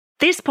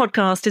This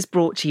podcast is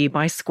brought to you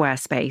by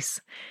Squarespace,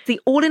 the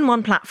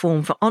all-in-one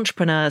platform for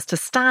entrepreneurs to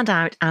stand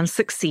out and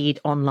succeed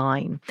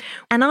online.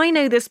 And I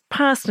know this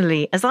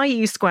personally as I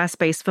use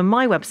Squarespace for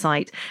my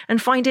website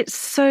and find it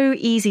so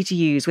easy to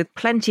use with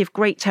plenty of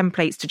great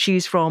templates to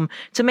choose from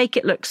to make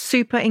it look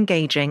super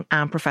engaging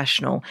and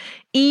professional,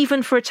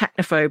 even for a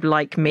technophobe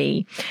like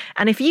me.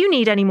 And if you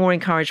need any more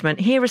encouragement,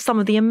 here are some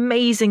of the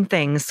amazing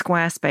things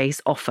Squarespace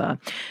offer.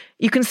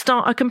 You can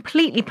start a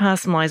completely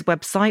personalised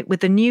website with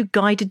the new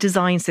guided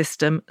design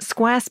system,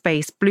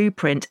 Squarespace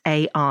Blueprint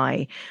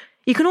AI.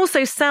 You can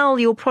also sell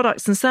your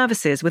products and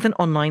services with an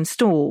online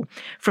store.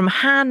 From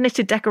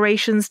hand-knitted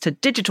decorations to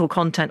digital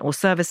content or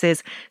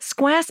services,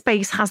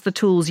 Squarespace has the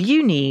tools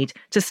you need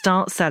to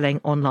start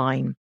selling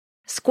online.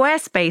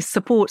 Squarespace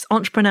supports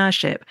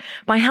entrepreneurship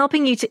by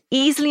helping you to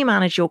easily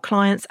manage your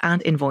clients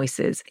and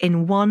invoices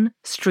in one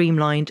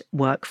streamlined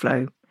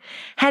workflow.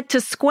 Head to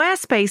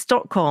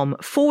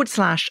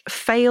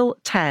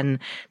squarespace.com/fail10.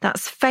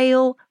 That's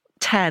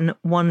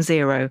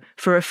fail1010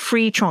 for a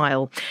free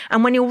trial.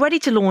 And when you're ready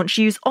to launch,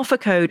 use offer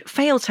code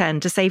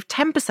FAIL10 to save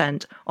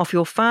 10% off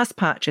your first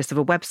purchase of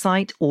a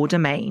website or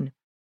domain.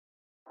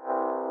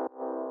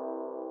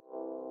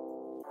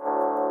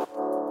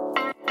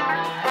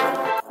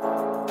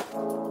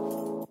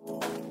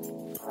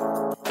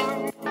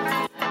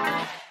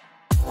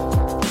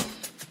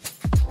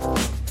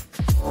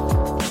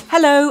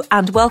 Hello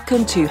and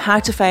welcome to How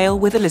to Fail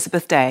with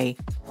Elizabeth Day,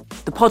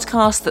 the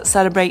podcast that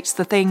celebrates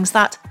the things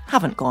that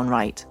haven't gone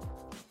right.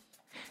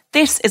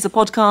 This is a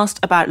podcast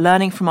about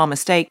learning from our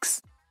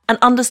mistakes and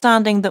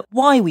understanding that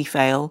why we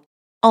fail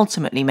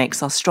ultimately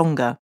makes us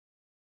stronger.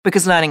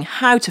 Because learning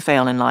how to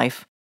fail in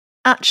life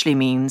actually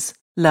means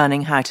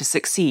learning how to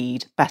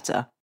succeed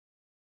better.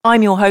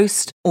 I'm your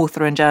host,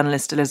 author and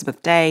journalist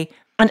Elizabeth Day,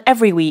 and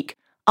every week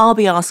I'll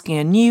be asking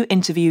a new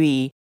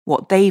interviewee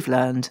what they've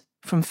learned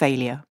from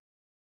failure.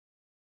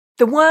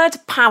 The word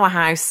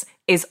powerhouse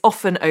is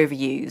often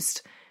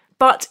overused,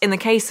 but in the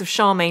case of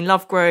Sharmaine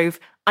Lovegrove,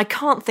 I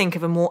can't think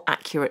of a more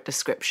accurate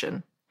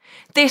description.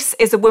 This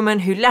is a woman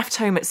who left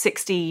home at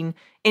 16,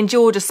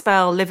 endured a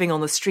spell living on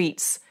the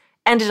streets,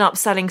 ended up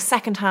selling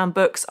second-hand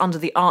books under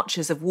the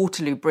arches of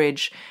Waterloo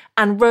Bridge,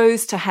 and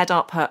rose to head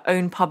up her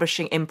own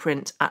publishing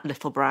imprint at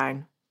Little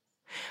Brown.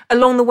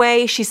 Along the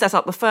way, she set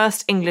up the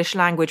first English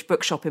language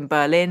bookshop in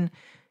Berlin,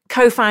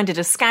 co-founded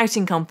a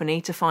scouting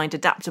company to find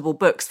adaptable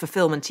books for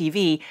film and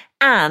TV,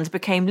 and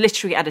became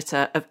literary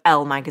editor of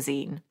Elle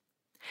magazine.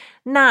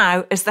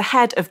 Now, as the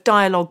head of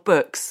Dialogue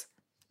Books,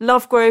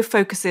 Lovegrove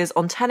focuses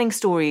on telling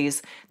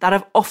stories that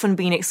have often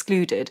been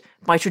excluded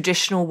by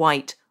traditional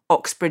white,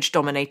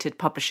 Oxbridge-dominated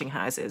publishing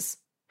houses.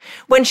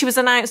 When she was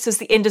announced as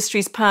the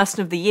industry's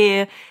Person of the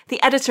Year,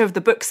 the editor of the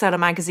Bookseller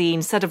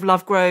magazine said of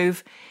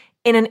Lovegrove,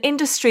 "In an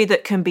industry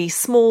that can be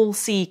small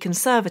c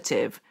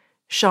conservative,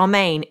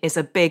 Sharmaine is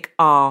a big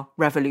R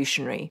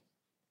revolutionary."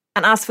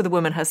 And as for the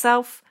woman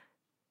herself,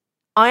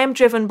 "I am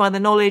driven by the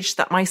knowledge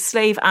that my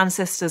slave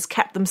ancestors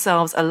kept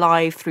themselves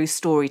alive through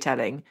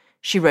storytelling,"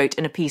 she wrote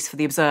in a piece for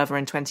The Observer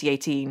in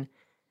 2018.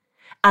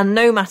 "And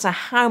no matter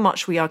how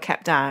much we are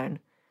kept down,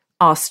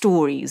 our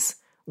stories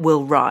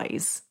will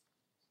rise."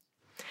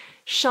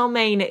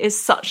 Sharmaine, it is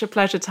such a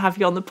pleasure to have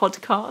you on the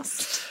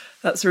podcast.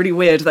 That's really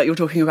weird that you're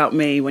talking about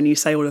me when you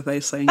say all of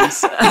those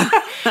things.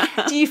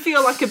 Do you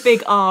feel like a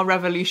big R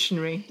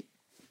revolutionary?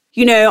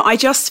 You know, I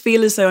just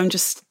feel as though I'm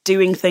just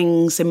doing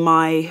things in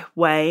my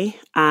way,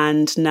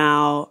 and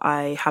now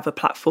I have a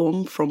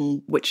platform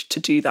from which to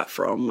do that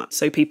from.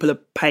 So people are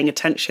paying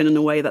attention in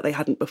a way that they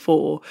hadn't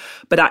before.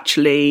 But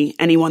actually,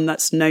 anyone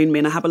that's known me,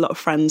 and I have a lot of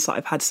friends that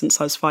I've had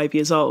since I was 5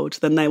 years old,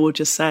 then they will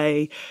just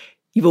say,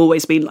 "You've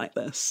always been like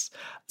this."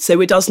 So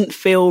it doesn't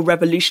feel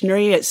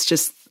revolutionary. It's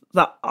just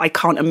that I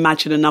can't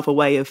imagine another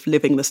way of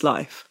living this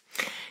life.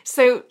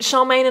 So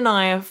Sharmaine and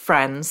I are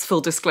friends,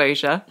 full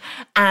disclosure,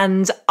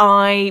 and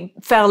I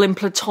fell in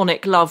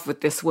platonic love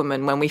with this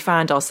woman when we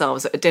found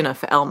ourselves at a dinner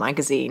for Elle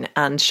magazine,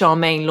 and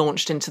Sharmaine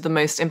launched into the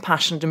most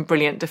impassioned and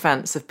brilliant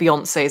defence of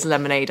Beyoncé's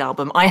Lemonade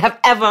album I have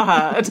ever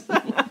heard,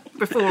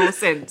 before or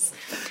since.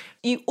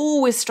 You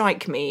always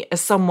strike me as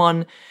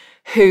someone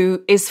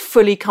who is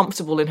fully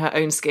comfortable in her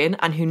own skin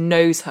and who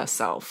knows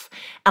herself.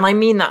 And I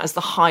mean that as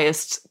the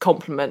highest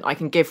compliment I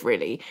can give,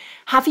 really.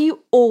 Have you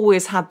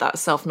always had that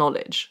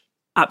self-knowledge?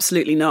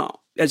 Absolutely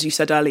not. As you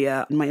said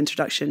earlier in my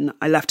introduction,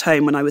 I left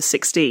home when I was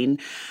 16,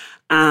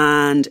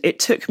 and it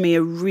took me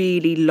a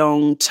really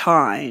long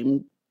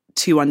time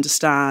to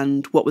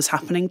understand what was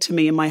happening to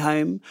me in my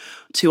home,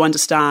 to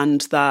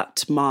understand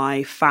that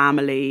my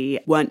family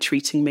weren't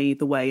treating me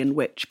the way in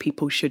which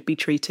people should be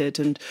treated,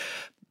 and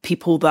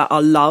people that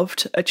are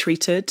loved are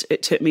treated.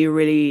 It took me a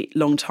really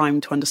long time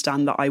to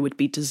understand that I would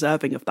be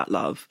deserving of that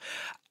love.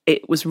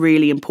 It was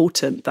really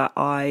important that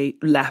I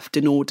left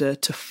in order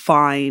to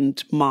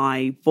find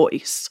my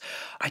voice.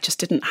 I just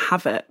didn't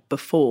have it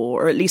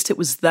before, or at least it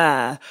was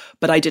there,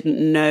 but I didn't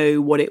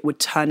know what it would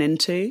turn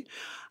into.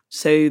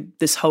 So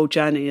this whole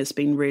journey has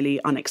been really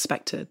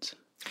unexpected.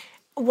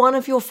 One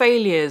of your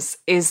failures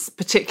is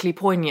particularly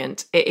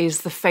poignant. It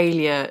is the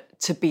failure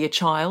to be a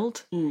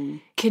child.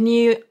 Can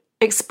you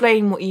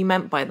explain what you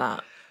meant by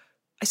that?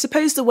 I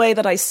suppose the way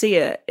that I see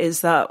it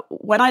is that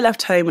when I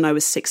left home when I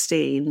was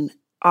 16,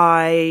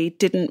 I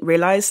didn't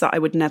realise that I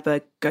would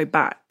never go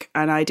back.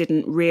 And I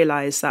didn't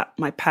realise that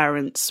my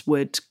parents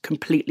would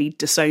completely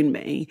disown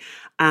me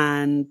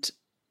and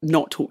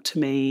not talk to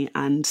me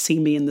and see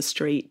me in the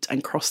street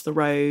and cross the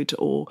road.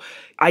 Or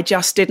I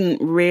just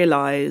didn't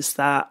realise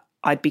that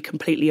I'd be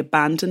completely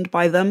abandoned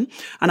by them.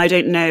 And I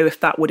don't know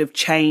if that would have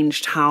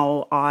changed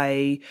how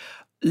I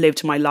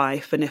lived my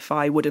life and if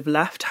I would have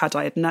left had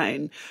I had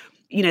known.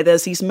 You know,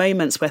 there's these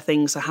moments where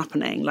things are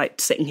happening,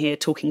 like sitting here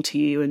talking to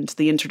you and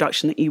the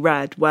introduction that you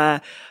read,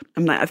 where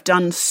I'm like, I've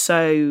done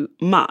so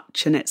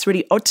much. And it's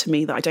really odd to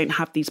me that I don't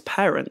have these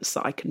parents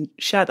that I can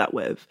share that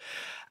with,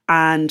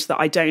 and that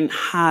I don't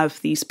have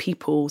these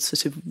people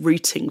sort of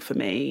rooting for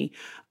me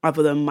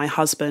other than my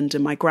husband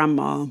and my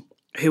grandma,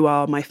 who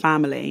are my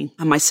family,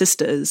 and my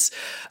sisters.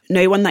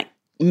 No one that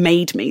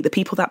made me, the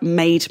people that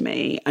made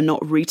me, are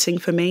not rooting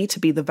for me to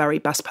be the very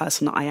best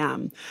person that I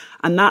am.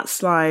 And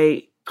that's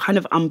like kind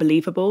of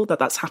unbelievable that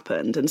that's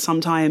happened. And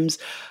sometimes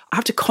I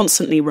have to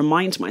constantly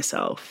remind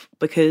myself,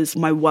 because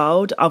my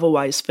world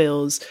otherwise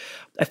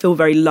I feel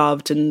very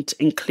loved and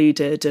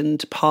included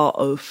and part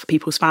of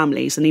people's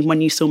families. And even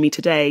when you saw me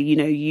today, you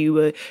know, you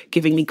were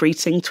giving me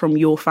greetings from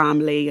your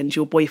family and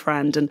your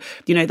boyfriend. And,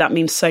 you know, that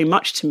means so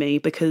much to me,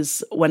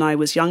 because when I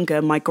was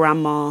younger,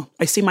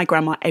 I see my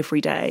grandma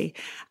every day.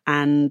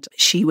 And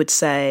she would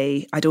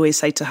say, I'd always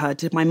say to her,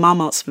 did my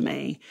mum ask for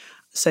me?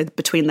 So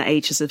between the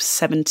ages of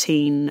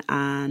 17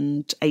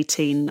 and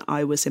 18,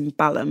 I was in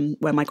Balham,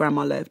 where my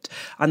grandma lived.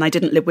 And I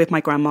didn't live with my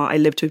grandma. I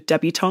lived with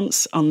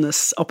debutantes on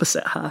this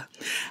opposite her,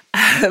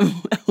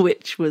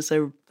 which was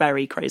a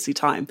very crazy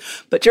time.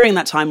 But during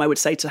that time, I would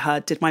say to her,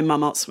 did my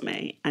mum ask for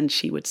me? And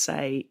she would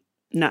say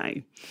no.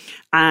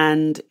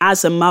 And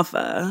as a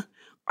mother,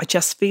 I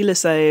just feel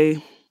as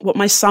though what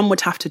my son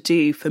would have to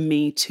do for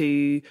me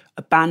to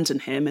abandon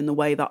him in the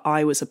way that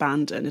I was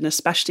abandoned, and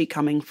especially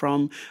coming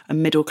from a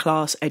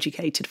middle-class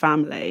educated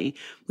family,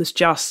 it's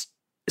just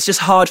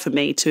hard for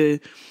me to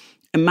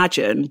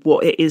imagine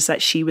what it is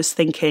that she was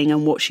thinking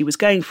and what she was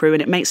going through.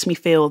 And it makes me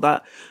feel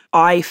that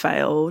I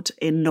failed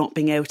in not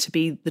being able to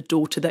be the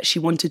daughter that she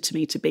wanted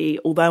me to be,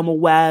 although I'm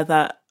aware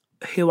that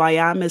who I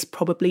am is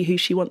probably who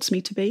she wants me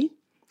to be.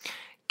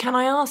 Can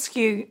I ask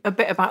you a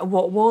bit about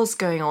what was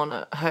going on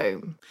at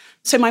home?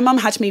 So my mum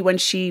had me when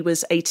she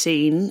was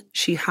 18.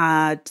 She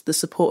had the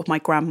support of my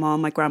grandma.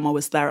 My grandma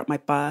was there at my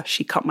birth.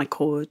 She cut my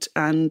cord.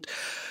 And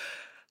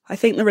I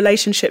think the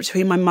relationship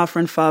between my mother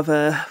and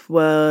father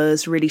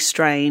was really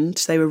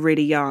strained. They were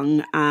really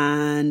young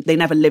and they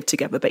never lived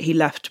together, but he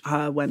left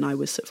her when I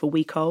was sort of a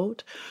week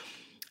old.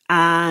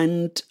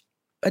 And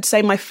I'd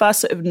say my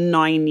first sort of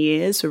 9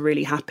 years were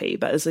really happy.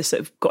 But as I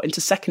sort of got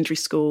into secondary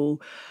school,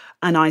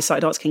 and I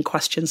started asking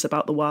questions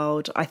about the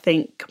world, I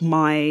think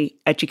my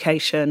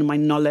education, my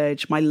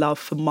knowledge, my love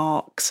for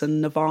Marx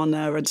and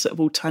Nirvana and sort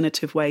of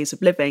alternative ways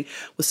of living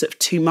was sort of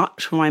too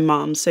much for my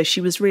mum. So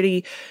she was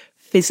really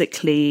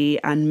physically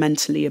and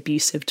mentally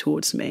abusive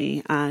towards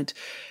me. And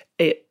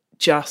it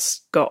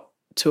just got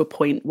to a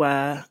point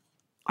where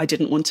I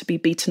didn't want to be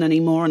beaten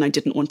anymore, and I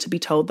didn't want to be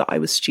told that I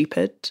was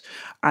stupid.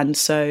 And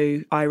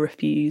so I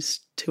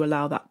refused to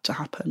allow that to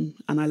happen,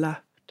 and I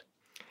left.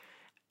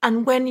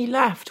 And when you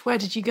left, where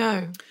did you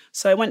go?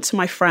 So I went to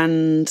my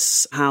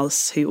friend's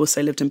house, who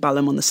also lived in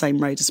Balham on the same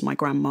road as my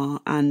grandma,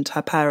 and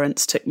her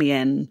parents took me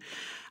in,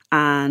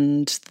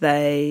 and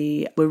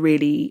they were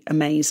really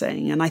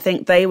amazing. And I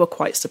think they were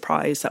quite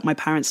surprised that my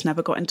parents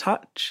never got in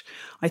touch.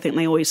 I think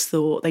they always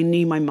thought, they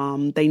knew my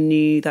mum, they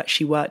knew that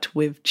she worked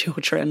with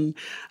children,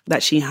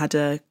 that she had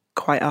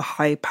quite a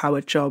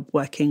high-powered job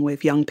working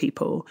with young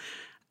people.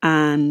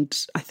 And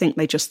I think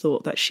they just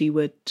thought that she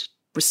would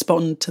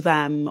respond to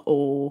them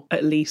or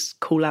at least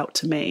call out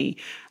to me,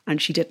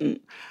 and she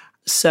didn't.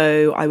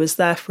 So I was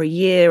there for a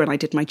year and I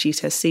did my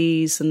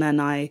GCSEs, and then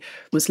I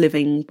was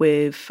living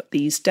with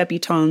these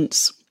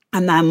debutantes.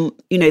 And then,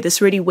 you know, this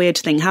really weird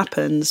thing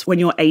happens when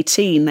you're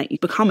 18, that you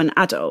become an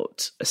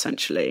adult,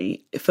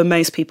 essentially. For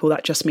most people,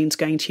 that just means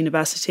going to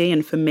university.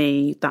 And for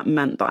me, that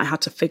meant that I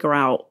had to figure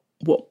out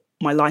what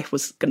my life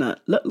was going to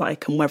look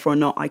like and whether or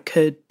not I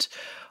could,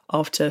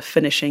 after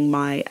finishing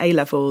my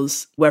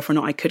A-levels, whether or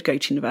not I could go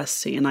to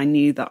university. And I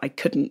knew that I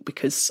couldn't,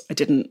 because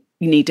you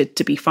needed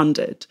to be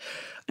funded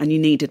and you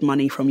needed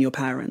money from your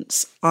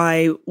parents.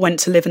 I went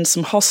to live in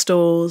some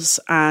hostels,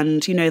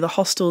 and, you know, the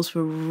hostels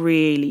were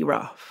really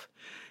rough.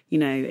 You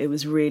know, it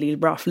was really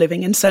rough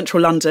living in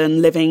central London,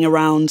 living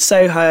around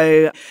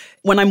Soho.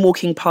 When I'm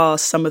walking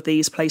past some of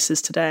these places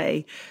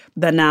today,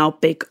 they're now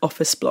big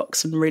office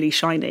blocks and really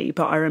shiny.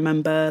 But I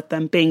remember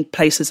them being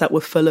places that were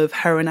full of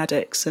heroin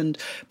addicts and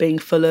being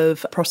full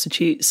of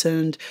prostitutes.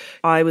 And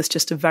I was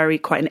just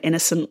quite an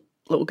innocent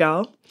little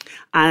girl.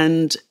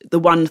 And the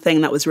one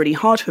thing that was really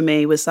hard for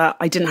me was that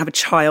I didn't have a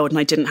child and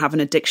I didn't have an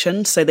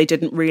addiction. So they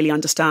didn't really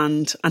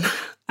understand.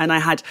 And I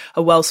had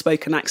a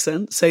well-spoken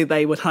accent. So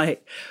they were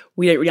like,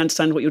 we don't really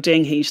understand what you're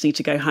doing here. You just need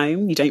to go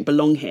home. You don't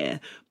belong here.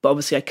 But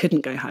obviously I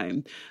couldn't go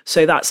home.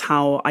 So that's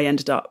how I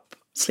ended up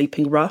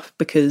sleeping rough,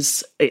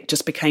 because it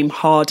just became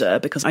harder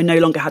because I no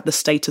longer had the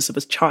status of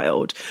a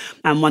child.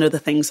 And one of the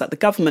things that the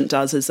government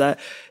does is that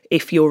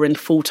if you're in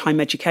full-time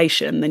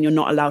education, then you're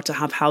not allowed to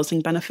have housing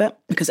benefit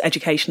because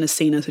education is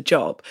seen as a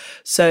job.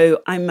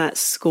 So I met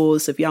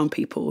scores of young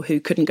people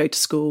who couldn't go to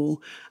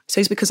school. So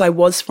it's because I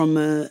was from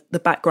the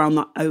background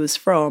that I was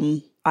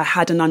from, I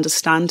had an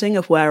understanding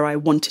of where I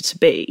wanted to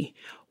be.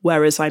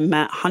 Whereas I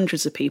met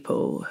hundreds of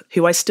people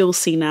who I still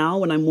see now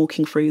when I'm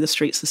walking through the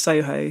streets of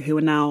Soho, who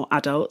are now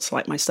adults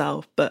like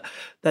myself, but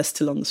they're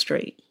still on the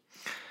street.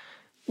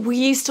 Were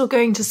you still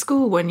going to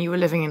school when you were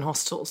living in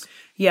hostels?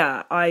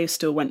 Yeah, I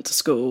still went to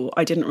school.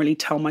 I didn't really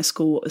tell my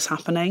school what was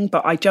happening,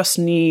 but I just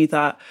knew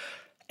that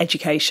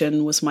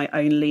education was my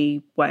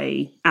only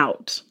way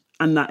out.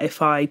 And that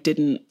if I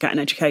didn't get an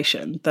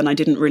education, then I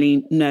didn't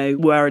really know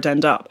where I'd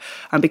end up.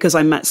 And because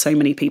I met so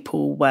many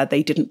people where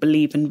they didn't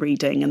believe in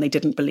reading and they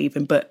didn't believe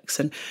in books.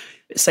 And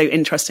it's so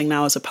interesting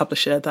now as a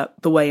publisher that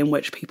the way in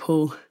which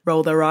people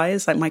roll their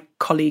eyes, like my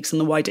colleagues in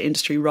the wider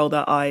industry roll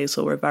their eyes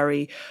or are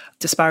very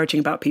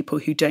disparaging about people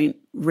who don't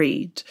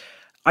read.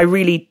 I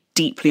really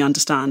deeply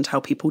understand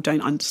how people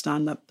don't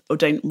understand that or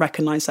don't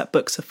recognise that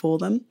books are for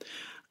them.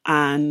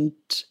 And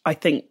I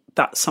think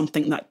that's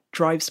something that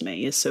drives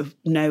me, is sort of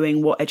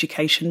knowing what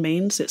education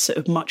means. It's sort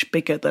of much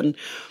bigger than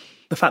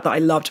the fact that I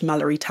loved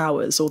Mallory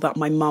Towers or that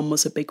my mum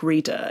was a big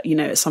reader. You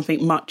know, it's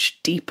something much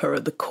deeper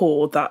at the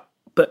core that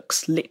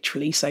books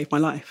literally saved my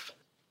life.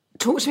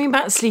 Talk to me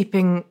about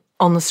sleeping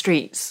on the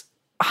streets.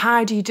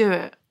 How do you do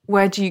it?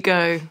 Where do you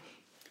go?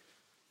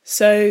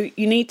 So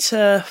you need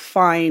to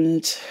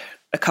find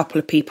a couple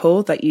of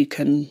people that you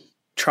can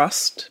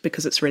trust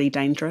because it's really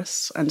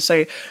dangerous. And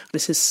so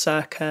this is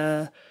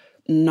circa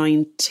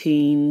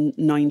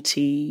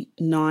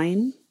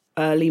 1999,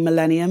 early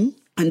millennium.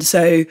 And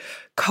so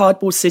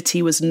Cardboard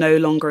City was no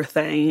longer a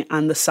thing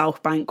and the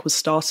South Bank was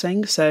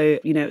starting. So,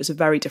 you know, it was a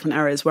very different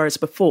areas. Whereas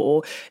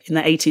before, in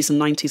the 80s and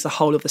 90s, the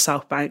whole of the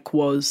South Bank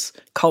was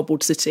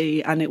Cardboard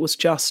City, and it was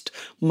just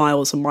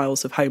miles and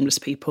miles of homeless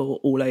people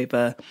all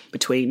over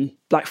between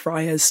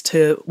Blackfriars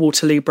to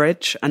Waterloo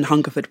Bridge and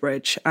Hungerford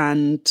Bridge.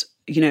 And,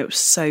 you know, it was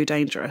so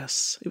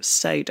dangerous. It was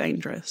so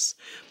dangerous.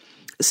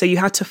 So you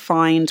had to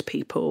find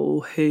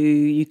people who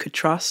you could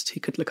trust, who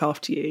could look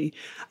after you.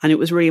 And it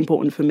was really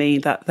important for me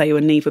that they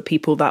were neither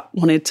people that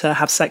wanted to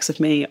have sex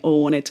with me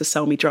or wanted to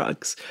sell me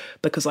drugs,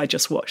 because I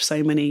just watched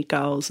so many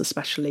girls,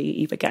 especially,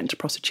 either get into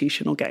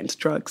prostitution or get into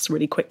drugs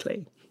really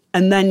quickly.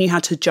 And then you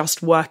had to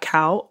just work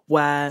out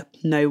where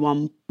no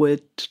one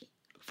would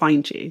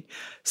find you.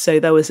 So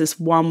there was this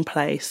one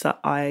place that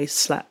I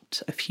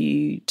slept a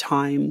few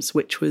times,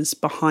 which was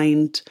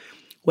behind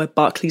where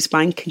Barclays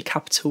Bank and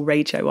Capital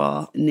Radio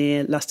are,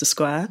 near Leicester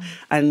Square.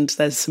 And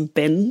there's some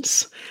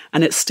bins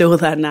and it's still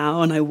there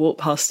now. And I walk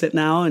past it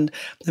now and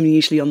I'm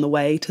usually on the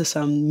way to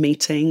some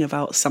meeting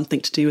about something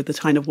to do with the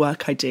kind of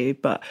work I do.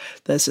 But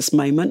there's this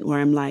moment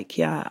where I'm like,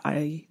 yeah,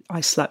 I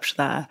slept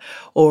there.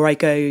 Or I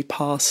go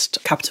past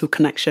Capital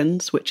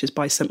Connections, which is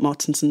by St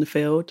Martin's in the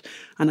Field,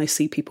 and I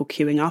see people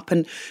queuing up.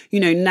 And, you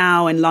know,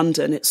 now in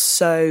London, it's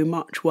so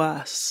much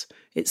worse.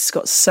 It's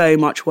got so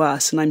much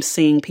worse, and I'm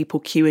seeing people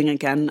queuing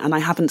again. And I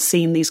haven't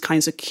seen these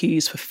kinds of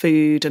queues for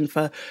food and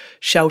for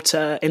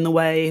shelter in the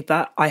way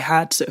that I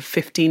had sort of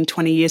 15,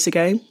 20 years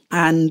ago.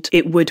 And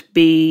it would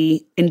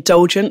be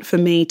indulgent for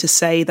me to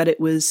say that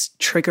it was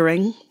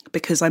triggering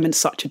because I'm in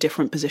such a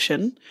different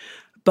position.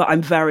 But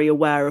I'm very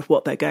aware of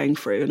what they're going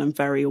through, and I'm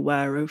very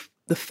aware of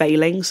the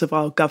failings of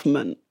our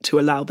government to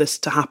allow this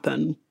to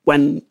happen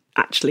when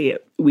actually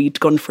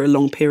we'd gone for a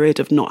long period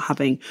of not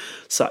having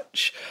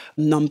such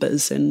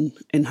numbers in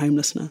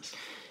homelessness.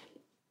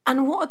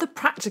 And what are the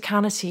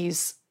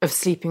practicalities of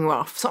sleeping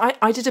rough? So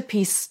I did a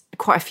piece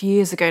quite a few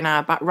years ago now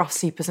about rough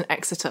sleepers in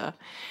Exeter.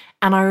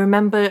 And I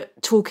remember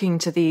talking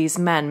to these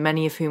men,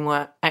 many of whom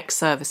were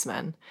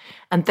ex-servicemen,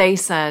 and they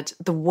said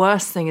the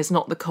worst thing is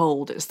not the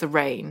cold, it's the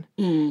rain,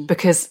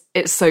 because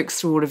it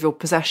soaks through all of your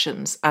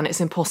possessions and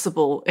it's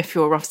impossible if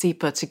you're a rough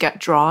sleeper to get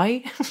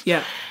dry.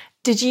 Yeah.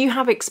 Did you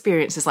have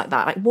experiences like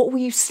that? Like, what were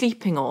you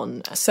sleeping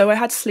on? So I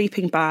had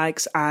sleeping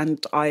bags, and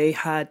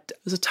there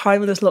was a time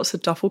when there's lots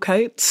of duffel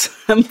coats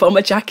and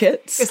bomber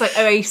jackets. It's like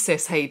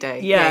Oasis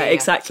heyday. Yeah,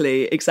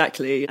 exactly.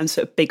 And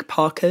sort of big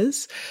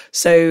parkas.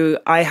 So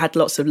I had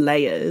lots of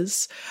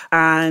layers,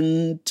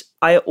 and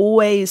I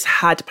always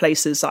had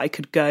places that I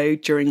could go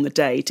during the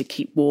day to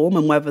keep warm,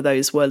 and whether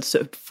those were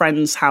sort of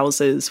friends'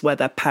 houses where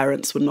their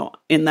parents were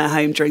not in their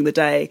home during the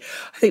day.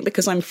 I think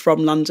because I'm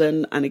from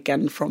London, and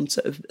again from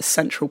sort of a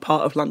central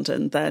part of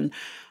London, then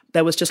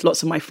there was just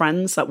lots of my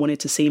friends that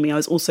wanted to see me. I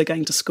was also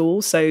going to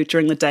school, so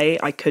during the day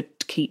I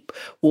could keep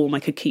warm, I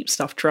could keep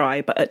stuff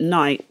dry. But at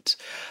night,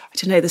 I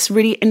don't know, this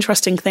really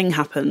interesting thing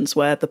happens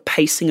where the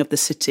pacing of the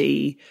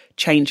city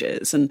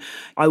changes. And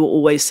I will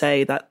always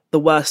say that the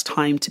worst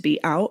time to be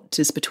out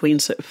is between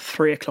sort of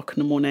 3 o'clock in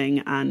the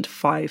morning and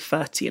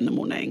 5:30 in the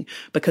morning,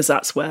 because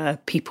that's where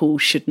people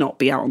should not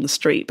be out on the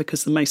street,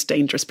 because the most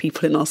dangerous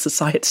people in our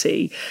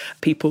society,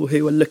 people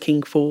who are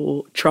looking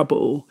for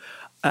trouble,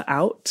 are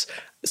out.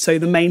 So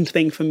the main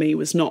thing for me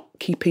was not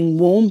keeping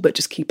warm, but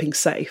just keeping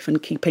safe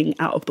and keeping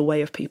out of the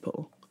way of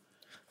people.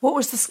 What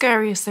was the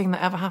scariest thing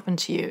that ever happened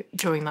to you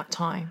during that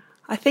time?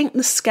 I think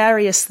the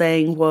scariest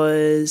thing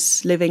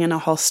was living in a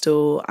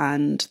hostel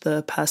and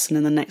the person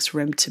in the next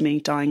room to me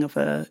dying of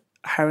a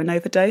heroin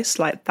overdose.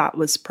 Like, that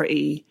was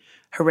pretty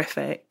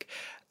horrific.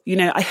 You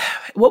know,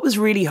 what was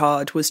really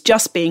hard was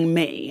just being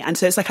me. And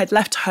so it's like I'd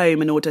left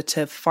home in order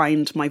to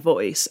find my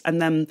voice.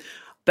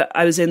 But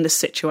I was in this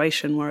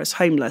situation where I was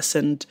homeless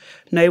and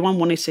no one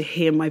wanted to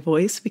hear my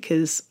voice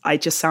because I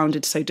just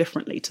sounded so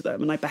differently to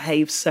them and I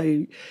behaved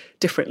so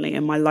differently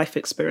and my life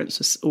experience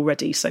was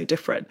already so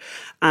different.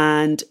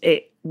 And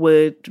it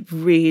would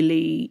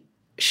really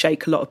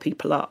shake a lot of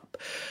people up.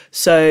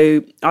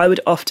 So I would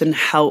often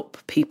help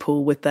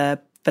people with their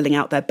filling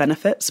out their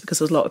benefits, because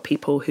there's a lot of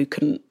people who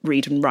couldn't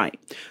read and write.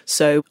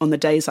 So on the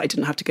days that I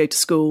didn't have to go to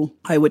school,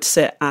 I would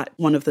sit at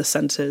one of the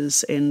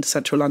centres in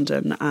central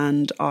London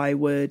and I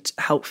would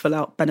help fill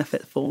out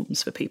benefit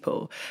forms for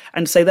people.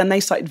 And so then they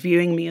started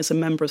viewing me as a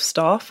member of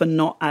staff and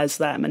not as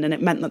them. And then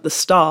it meant that the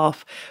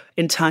staff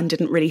in turn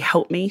didn't really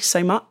help me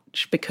so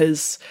much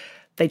because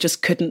they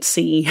just couldn't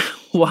see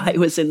why I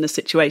was in the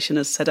situation,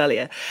 as I said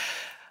earlier.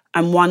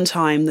 And one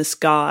time this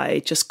guy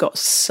just got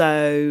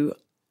so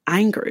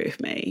angry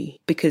with me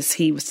because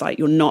he was like,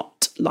 "You're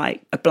not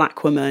like a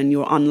black woman,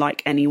 you're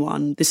unlike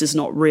anyone, this is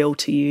not real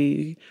to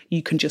you,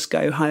 you can just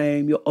go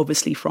home, you're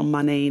obviously from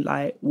money,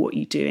 like what are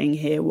you doing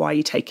here, why are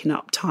you taking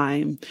up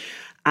time?"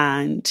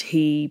 And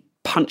he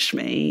punched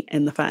me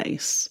in the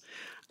face.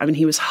 I mean,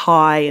 he was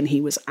high and he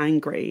was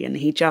angry and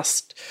he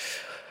just,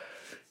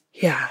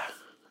 yeah.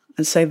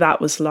 And so that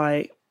was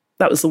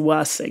the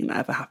worst thing that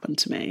ever happened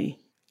to me.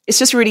 It's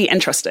just really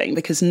interesting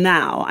because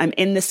now I'm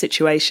in this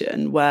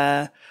situation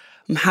where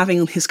I'm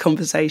having these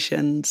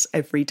conversations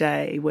every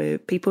day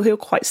with people who are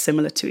quite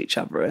similar to each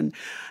other. And,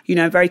 you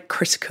know, very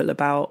critical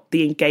about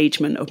the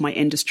engagement of my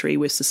industry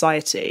with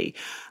society.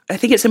 I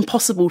think it's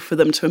impossible for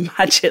them to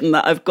imagine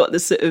that I've got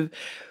this sort of,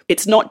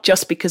 it's not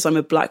just because I'm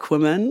a black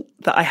woman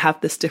that I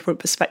have this different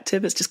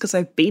perspective. It's just because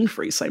I've been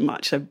through so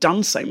much, I've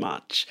done so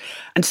much.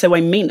 And so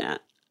I mean it.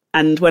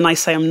 And when I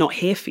say I'm not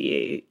here for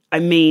you, I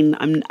mean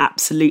I'm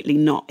absolutely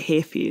not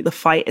here for you. The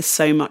fight is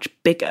so much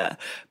bigger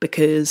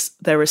because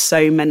there are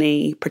so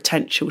many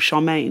potential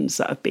Sharmaines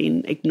that have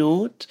been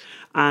ignored,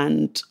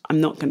 and I'm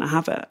not going to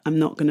have it. I'm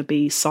not going to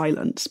be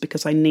silenced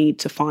because I need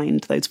to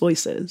find those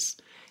voices.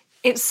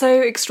 It's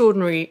so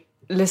extraordinary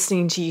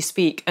listening to you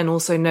speak and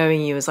also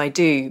knowing you as I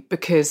do,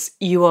 because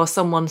you are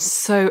someone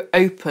so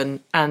open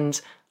and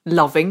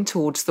loving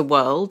towards the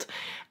world.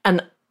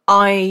 And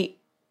I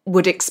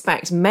would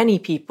expect many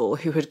people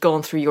who had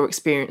gone through your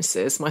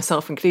experiences,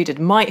 myself included,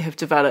 might have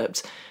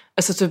developed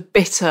a sort of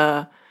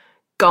bitter,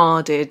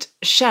 guarded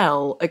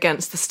shell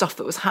against the stuff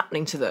that was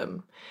happening to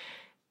them.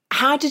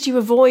 How did you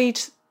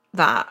avoid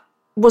that?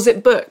 Was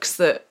it books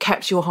that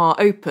kept your heart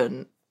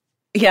open?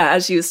 Yeah,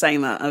 as you were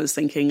saying that, I was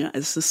thinking,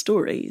 it's the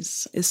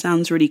stories. It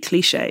sounds really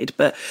cliched,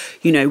 but,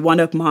 you know, one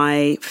of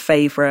my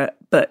favourite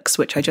books,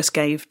 which I just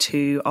gave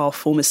to our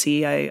former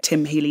CEO,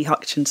 Tim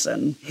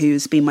Healy-Hutchinson,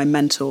 who's been my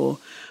mentor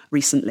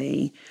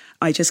recently,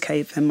 I just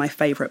gave him my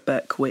favourite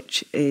book,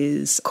 which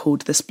is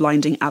called This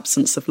Blinding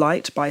Absence of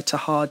Light by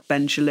Tahad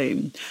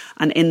Ben-Jaloum.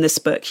 And in this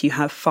book, you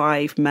have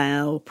 5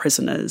 male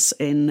prisoners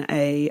in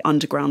a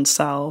underground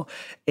cell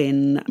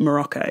in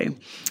Morocco.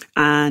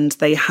 And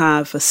they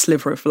have a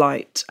sliver of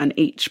light, and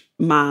each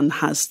man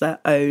has their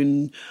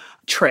own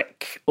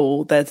trick,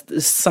 or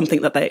there's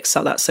something that they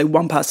excel at. So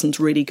one person's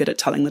really good at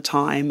telling the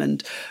time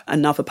and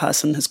another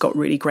person has got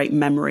really great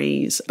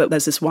memories. But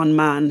there's this one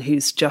man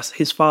who's just,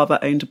 his father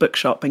owned a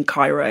bookshop in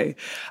Cairo,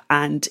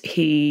 and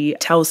he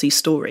tells these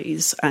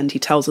stories, and he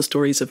tells the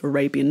stories of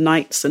Arabian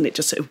Nights, and it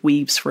just sort of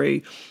weaves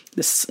through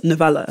this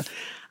novella.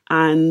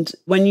 And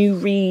when you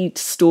read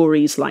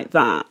stories like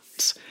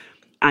that,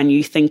 and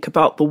you think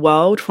about the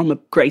world from a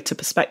greater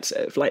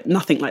perspective, like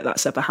nothing like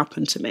that's ever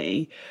happened to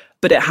me,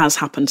 but it has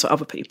happened to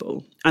other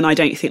people. And I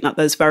don't think that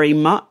there's very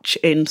much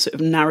in sort of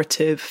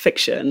narrative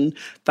fiction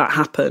that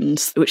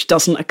happens, which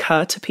doesn't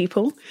occur to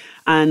people.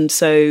 And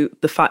so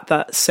the fact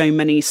that so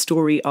many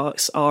story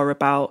arcs are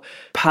about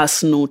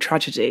personal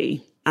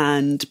tragedy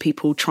and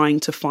people trying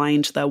to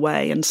find their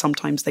way, and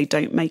sometimes they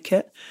don't make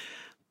it,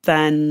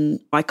 then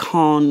I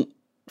can't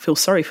feel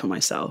sorry for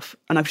myself.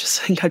 And I've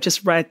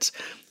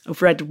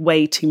read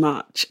way too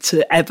much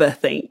to ever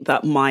think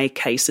that my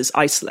case is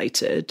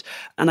isolated.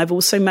 And I've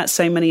also met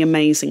so many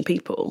amazing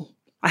people.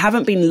 I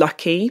haven't been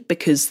lucky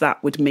because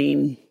that would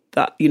mean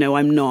that, you know,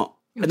 I'm not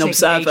an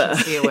observer.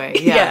 Away.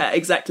 Yeah,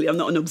 exactly. I'm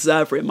not an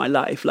observer in my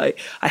life. Like,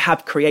 I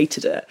have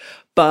created it.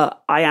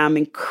 But I am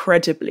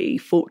incredibly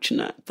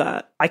fortunate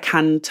that I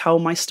can tell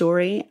my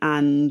story,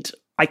 and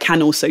I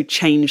can also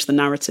change the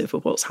narrative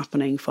of what's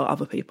happening for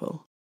other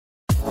people.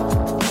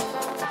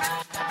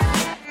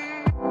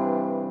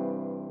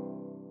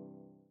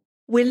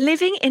 We're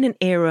living in an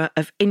era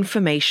of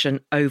information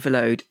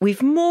overload.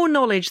 We've more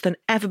knowledge than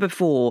ever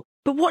before.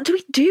 But what do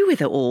we do with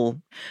it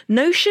all?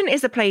 Notion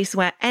is a place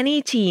where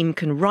any team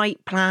can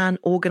write, plan,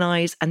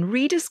 organise and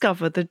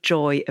rediscover the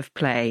joy of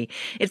play.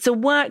 It's a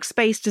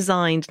workspace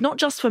designed not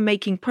just for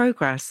making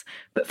progress,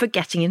 but for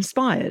getting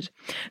inspired.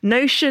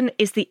 Notion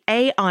is the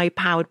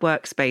AI-powered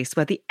workspace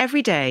where the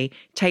everyday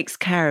takes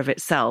care of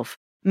itself.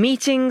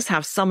 Meetings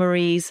have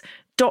summaries,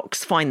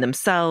 docs find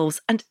themselves,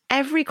 and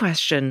every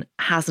question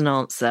has an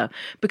answer,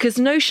 because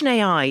Notion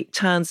AI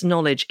turns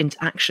knowledge into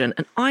action.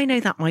 And I know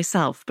that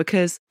myself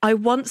because I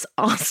once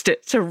asked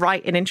it to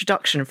write an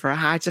introduction for a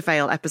How to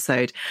Fail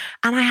episode.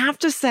 And I have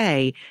to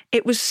say,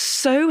 it was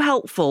so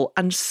helpful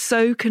and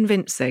so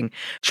convincing.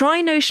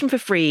 Try Notion for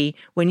free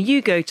when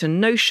you go to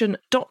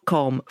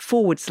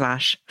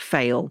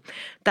notion.com/fail.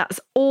 That's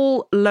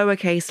all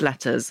lowercase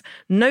letters,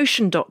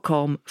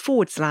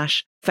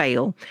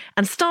 notion.com/fail,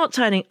 and start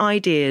turning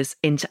ideas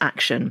into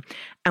action.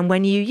 And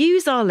when you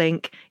use our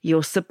link,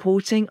 you're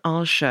supporting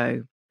our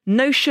show.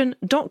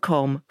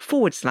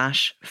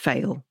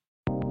 Notion.com/fail.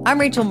 I'm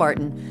Rachel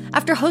Martin.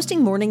 After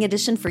hosting Morning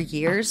Edition for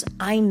years,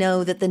 I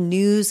know that the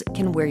news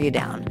can wear you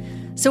down.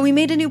 So we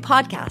made a new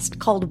podcast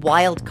called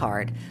Wild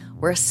Card,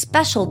 where a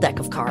special deck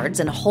of cards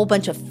and a whole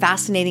bunch of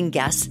fascinating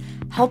guests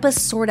help us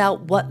sort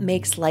out what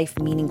makes life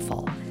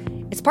meaningful.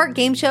 It's part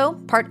game show,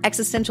 part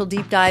existential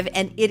deep dive,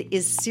 and it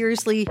is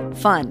seriously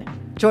fun.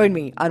 Join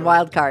me on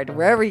Wildcard,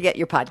 wherever you get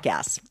your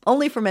podcasts,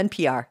 only from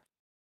NPR.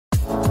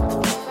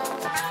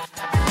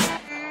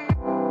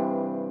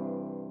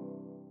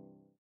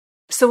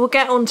 So we'll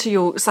get on to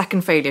your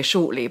second failure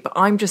shortly, but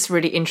I'm just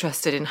really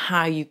interested in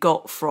how you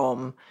got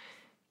from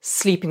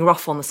sleeping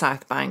rough on the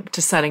South Bank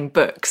to selling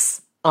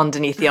books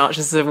underneath the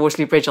arches of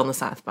Waterloo Bridge on the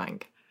South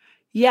Bank.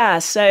 Yeah,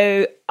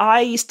 so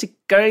I used to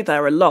go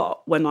there a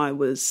lot when I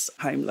was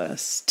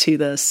homeless, to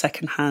the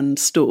secondhand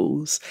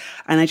stalls.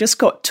 And I just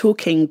got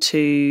talking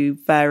to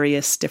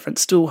various different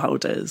stall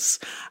holders.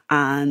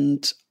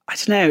 And I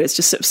don't know, it's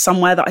just sort of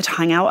somewhere that I'd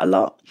hang out a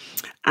lot.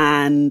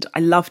 And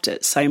I loved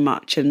it so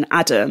much. And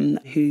Adam,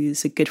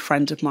 who's a good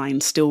friend of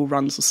mine, still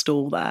runs a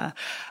stall there.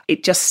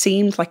 It just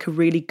seemed like a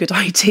really good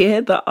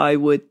idea that I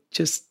would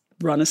just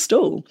run a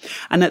stall.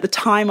 And at the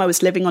time I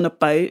was living on a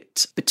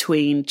boat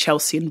between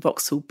Chelsea and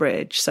Vauxhall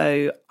Bridge.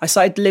 So I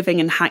started living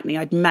in Hackney.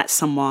 I'd met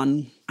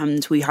someone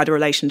and we had a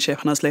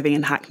relationship and I was living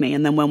in Hackney.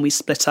 And then when we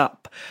split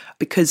up,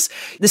 because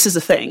this is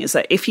the thing, is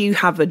that if you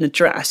have an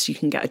address, you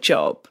can get a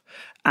job.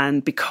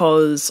 And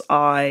because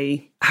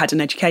I had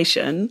an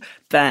education,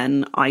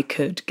 then I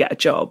could get a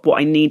job. What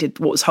I needed,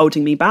 what was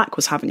holding me back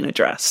was having an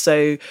address.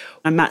 So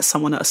I met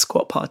someone at a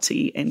squat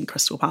party in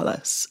Crystal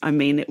Palace. I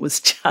mean, it was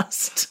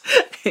just...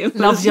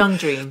 Love's young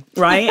dream.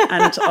 Right?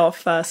 And our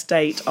first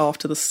date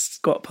after the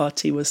squat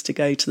party was to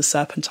go to the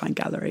Serpentine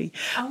Gallery.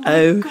 Oh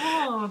my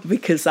God.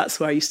 Because that's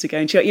where I used to go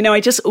and chill. You know,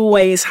 I just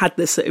always had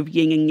this sort of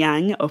yin and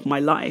yang of my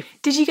life.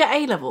 Did you get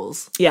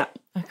A-levels? Yeah.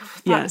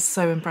 That's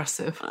so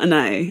impressive. I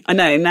know.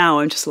 Now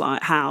I'm just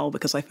like, how?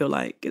 Because I feel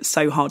like it's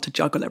so hard to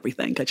juggle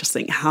everything. I just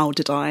think, how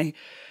did I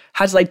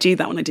do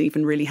that when I didn't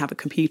even really have a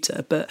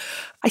computer? But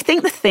I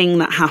think the thing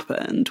that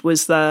happened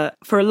was that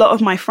for a lot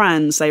of my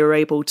friends, they were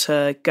able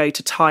to go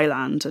to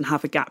Thailand and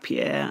have a gap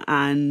year.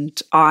 And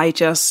I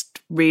just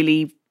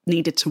really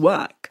needed to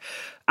work.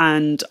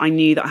 And I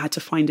knew that I had to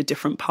find a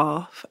different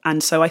path.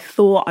 And so I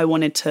thought I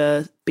wanted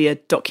to be a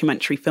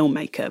documentary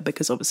filmmaker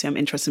because obviously I'm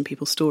interested in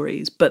people's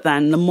stories. But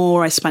then the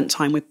more I spent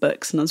time with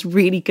books, and I was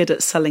really good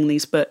at selling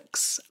these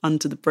books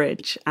under the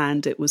bridge,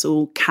 and it was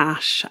all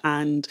cash.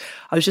 And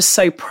I was just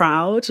so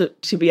proud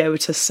to be able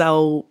to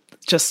sell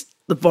just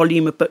the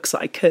volume of books that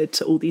I could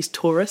to all these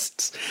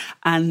tourists.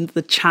 And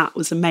the chat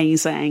was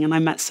amazing. And I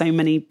met so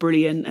many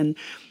brilliant and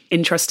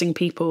interesting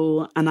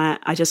people, and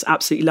I just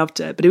absolutely loved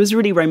it. But it was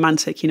really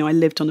romantic. You know, I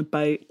lived on a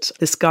boat.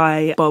 This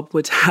guy, Bob,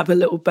 would have a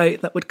little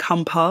boat that would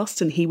come past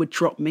and he would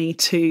drop me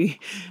to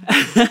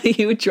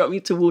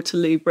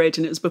Waterloo Bridge,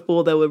 and it was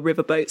before there were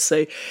riverboats,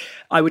 so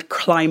I would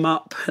climb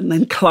up and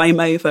then climb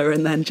over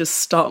and then just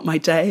start my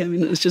day. I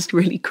mean, it was just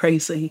really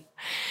crazy.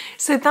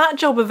 So that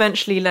job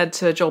eventually led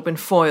to a job in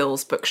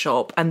Foyle's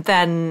bookshop, and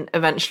then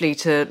eventually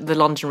to the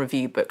London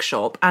Review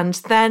bookshop. And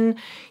then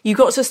you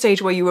got to a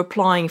stage where you were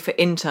applying for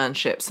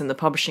internships in the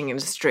publishing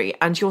industry.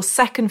 And your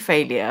second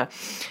failure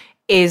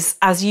is,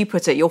 as you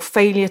put it, your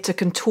failure to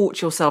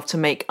contort yourself to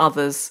make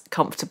others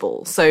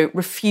comfortable. So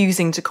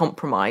refusing to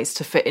compromise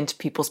to fit into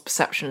people's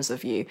perceptions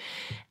of you.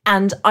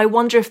 And I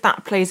wonder if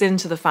that plays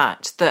into the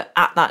fact that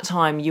at that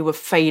time you were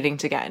failing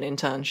to get an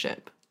internship.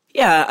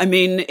 Yeah, I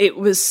mean, it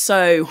was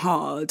so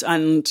hard.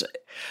 And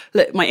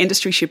Look, my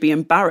industry should be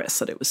embarrassed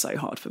that it was so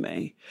hard for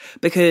me,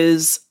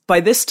 because by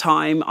this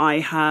time I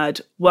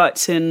had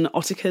worked in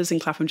Ottakers in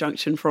Clapham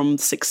Junction from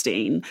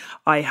 16.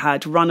 I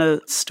had run a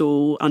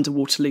stall under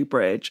Waterloo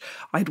Bridge.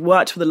 I'd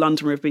worked for the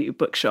London Review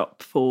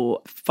Bookshop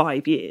for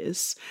 5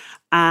 years,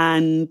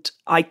 and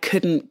I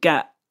couldn't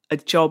get a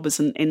job as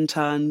an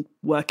intern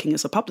working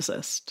as a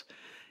publicist.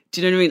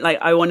 Do you know what I mean?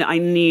 Like I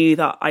knew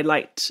that I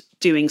liked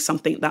doing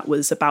something that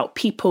was about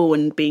people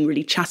and being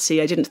really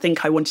chatty. I didn't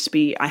think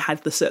I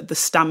had the sort of the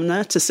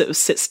stamina to sort of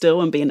sit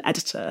still and be an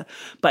editor,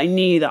 but I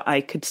knew that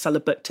I could sell a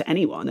book to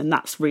anyone. And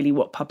that's really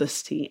what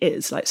publicity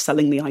is, like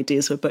selling the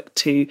ideas of a book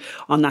to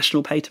our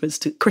national papers,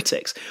 to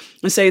critics.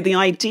 And so the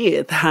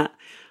idea that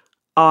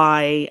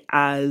I,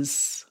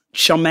 as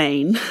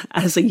Sharmaine,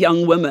 as a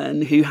young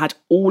woman who had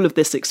all of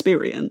this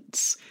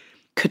experience,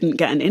 couldn't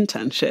get an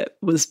internship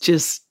was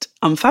just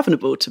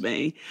unfathomable to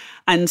me.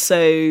 And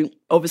so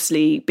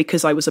obviously,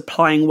 because I was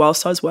applying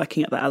whilst I was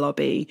working at the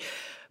LRB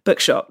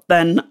bookshop,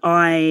 then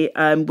I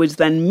would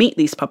then meet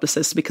these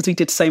publicists, because we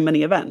did so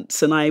many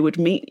events, and I would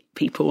meet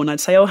people and I'd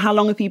say, oh, how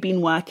long have you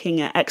been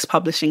working at X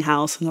publishing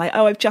house? And like,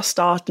 oh, I've just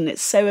started and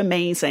it's so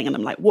amazing. And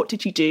I'm like, what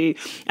did you do?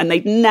 And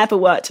they'd never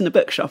worked in a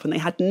bookshop and they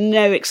had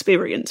no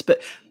experience,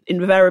 but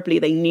invariably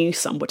they knew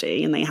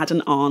somebody and they had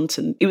an aunt,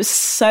 and it was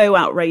so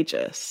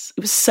outrageous.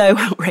 It was so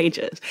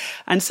outrageous.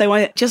 And so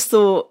I just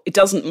thought, it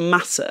doesn't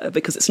matter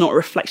because it's not a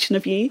reflection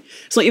of you.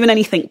 It's not even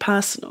anything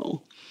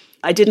personal.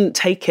 I didn't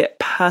take it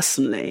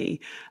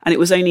personally. And it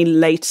was only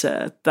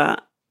later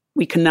that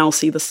we can now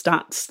see the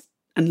stats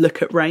and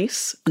look at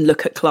race and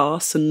look at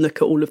class and look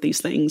at all of these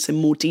things in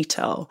more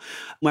detail.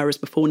 Whereas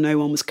before, no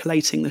one was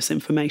collating this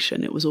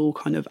information. It was all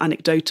kind of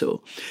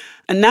anecdotal.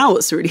 And now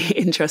what's really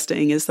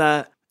interesting is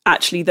that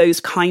actually those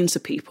kinds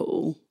of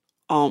people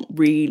aren't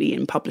really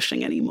in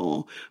publishing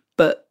anymore.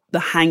 But the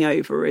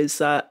hangover is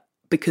that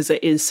because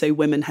it is so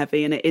women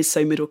heavy and it is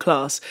so middle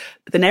class,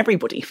 then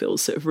everybody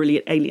feels sort of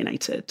really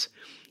alienated.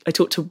 I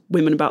talk to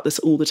women about this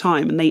all the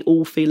time, and they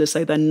all feel as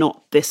though they're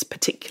not this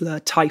particular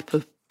type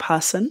of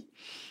person.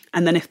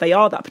 And then if they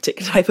are that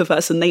particular type of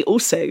person, they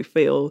also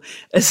feel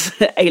as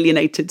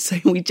alienated. So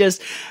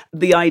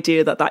the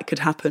idea that could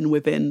happen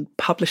within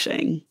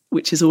publishing,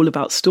 which is all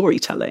about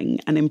storytelling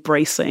and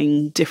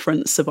embracing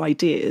difference of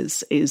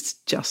ideas, is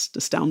just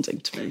astounding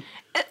to me.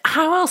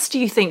 How else do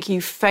you think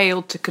you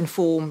failed to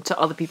conform to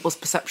other people's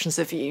perceptions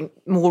of you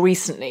more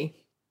recently?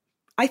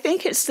 I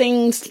think it's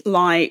things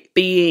like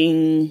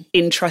being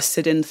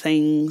interested in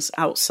things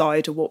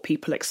outside of what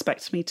people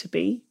expect me to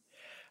be.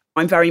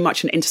 I'm very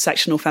much an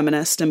intersectional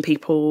feminist, and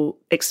people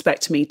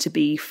expect me to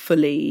be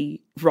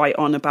fully right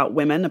on about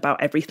women,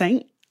 about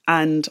everything.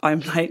 And I'm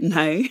like,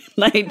 no,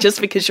 like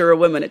just because you're a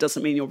woman, it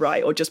doesn't mean you're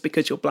right. Or just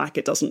because you're black,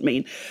 it doesn't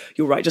mean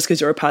you're right. Just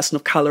because you're a person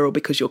of colour or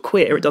because you're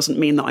queer, it doesn't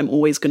mean that I'm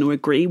always going to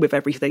agree with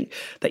everything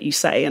that you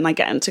say. And I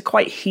get into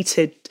quite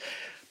heated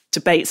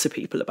debates with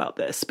people about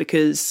this,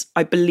 because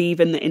I believe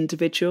in the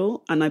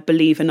individual and I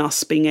believe in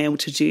us being able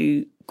to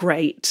do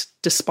great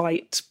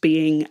despite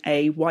being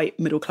a white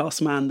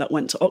middle-class man that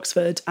went to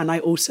Oxford. And I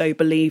also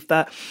believe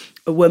that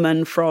a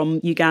woman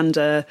from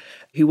Uganda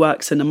who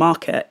works in a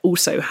market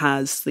also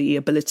has the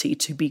ability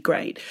to be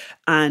great,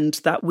 and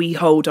that we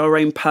hold our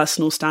own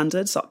personal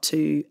standards up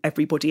to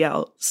everybody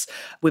else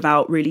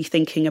without really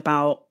thinking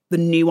about the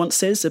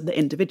nuances of the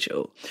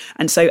individual.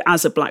 And so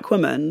as a black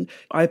woman,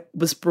 I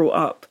was brought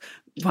up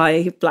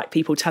by black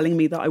people telling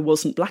me that I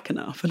wasn't black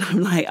enough. And I'm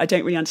like, I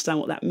don't really understand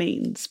what that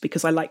means,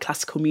 because I like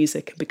classical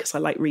music and because I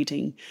like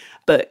reading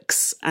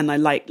books and I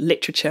like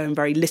literature and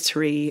very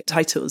literary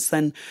titles.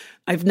 Then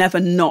I've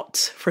never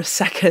not for a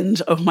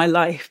second of my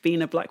life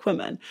been a black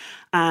woman.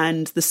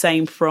 And the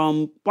same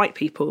from white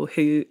people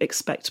who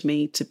expect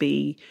me to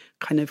be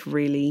kind of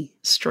really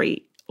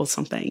street or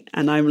something.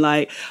 And I'm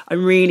like,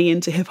 I'm really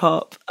into hip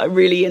hop. I'm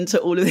really into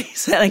all of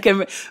these.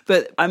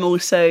 But I'm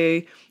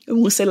also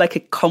like a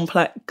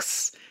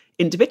complex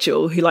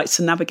individual who likes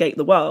to navigate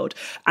the world.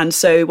 And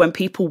so when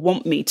people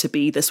want me to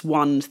be this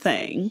one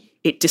thing,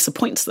 it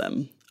disappoints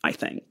them, I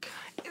think.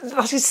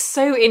 That is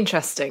so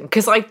interesting,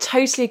 because I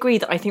totally agree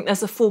that I think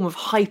there's a form of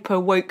hyper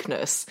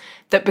wokeness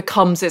that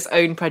becomes its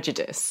own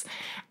prejudice.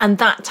 And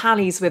that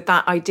tallies with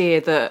that idea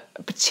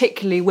that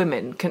particularly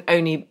women can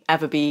only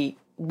ever be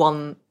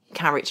one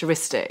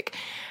characteristic.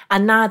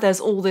 And now there's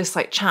all this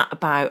like chat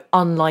about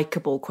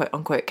unlikable quote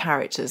unquote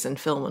characters in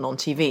film and on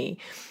TV.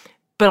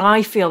 But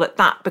I feel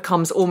that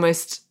becomes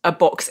almost a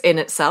box in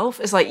itself.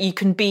 It's like you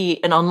can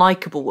be an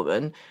unlikable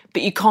woman,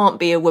 but you can't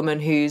be a woman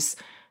who's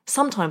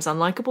sometimes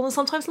unlikable and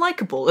sometimes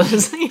likable.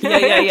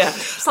 Yeah.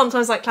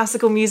 Sometimes like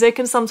classical music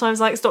and sometimes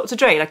like Dr.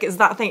 Dre. Like it's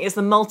that thing, it's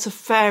the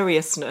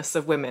multifariousness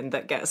of women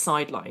that get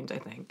sidelined, I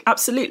think.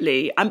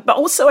 Absolutely. But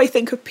also I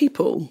think of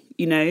people,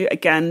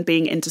 again,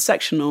 being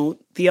intersectional,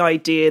 the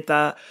idea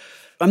that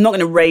I'm not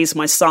going to raise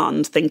my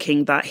son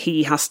thinking that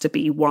he has to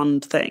be one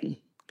thing,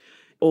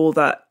 or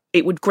that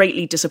it would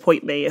greatly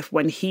disappoint me if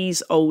when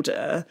he's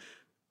older,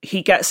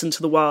 he gets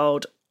into the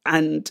world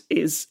and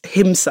is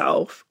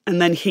himself,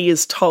 and then he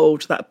is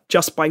told that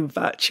just by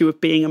virtue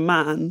of being a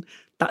man,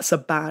 that's a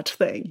bad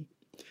thing.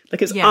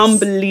 Like, it's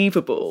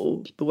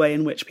unbelievable the way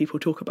in which people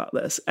talk about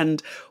this.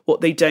 And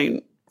what they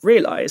don't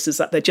realise is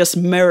that they're just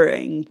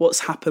mirroring what's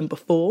happened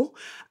before.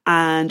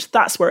 And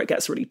that's where it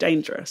gets really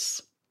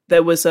dangerous.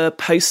 There was a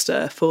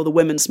poster for the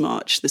Women's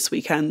March this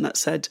weekend that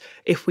said,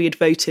 if we had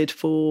voted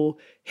for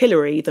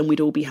Hillary, then we'd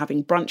all be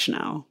having brunch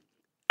now.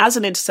 As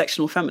an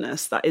intersectional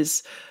feminist, that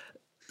is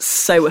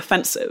so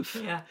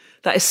offensive. Yeah.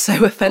 That is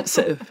so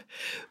offensive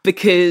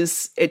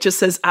because it just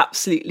says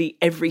absolutely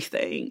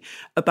everything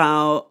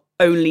about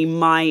only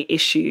my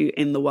issue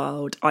in the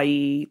world,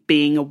 i.e.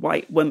 being a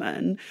white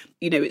woman.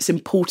 You know, it's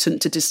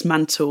important to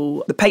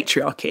dismantle the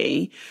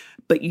patriarchy,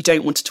 but you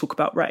don't want to talk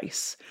about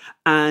race.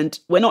 And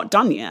we're not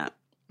done yet.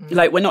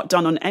 Like, we're not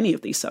done on any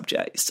of these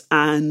subjects.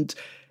 And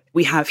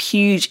we have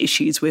huge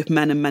issues with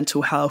men and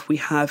mental health. We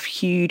have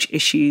huge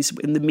issues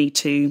in the Me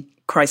Too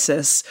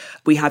crisis.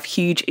 We have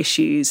huge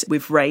issues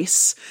with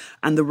race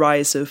and the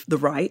rise of the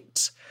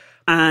right.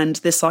 And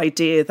this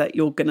idea that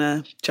you're going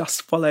to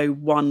just follow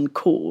one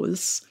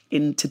cause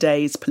in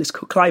today's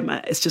political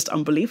climate is just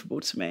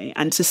unbelievable to me.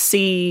 And to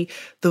see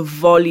the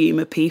volume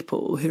of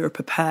people who are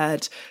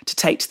prepared to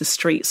take to the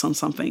streets on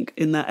something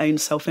in their own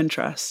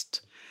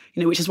self-interest,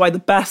 you know, which is why the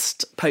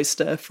best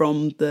poster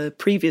from the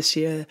previous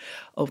year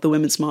of the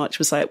Women's March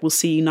was like, we'll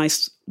see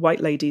nice white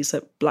ladies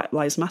at Black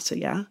Lives Matter,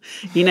 yeah?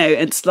 You know,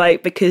 it's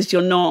like, because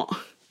you're not...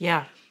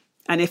 Yeah.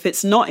 And if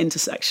it's not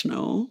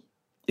intersectional,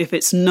 if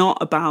it's not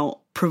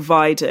about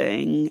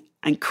providing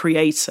and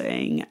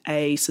creating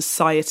a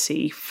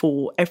society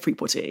for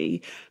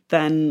everybody,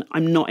 then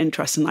I'm not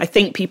interested. And I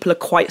think people are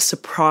quite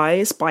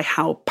surprised by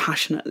how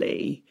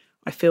passionately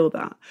I feel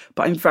that.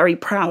 But I'm very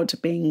proud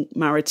of being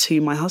married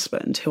to my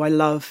husband, who I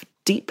love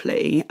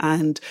deeply.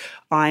 And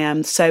I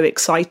am so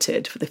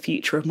excited for the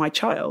future of my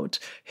child,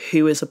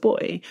 who is a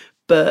boy.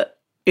 But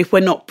if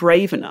we're not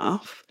brave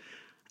enough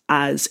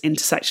as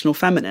intersectional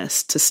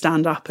feminists to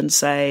stand up and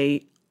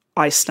say,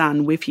 I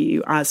stand with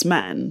you as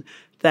men,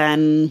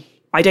 then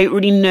I don't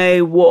really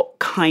know what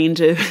kind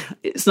of...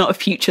 It's not a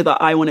future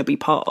that I want to be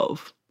part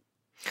of.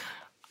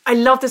 I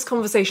love this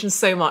conversation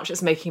so much,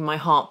 it's making my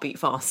heart beat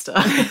faster.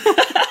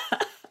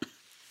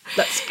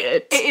 That's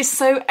good. It is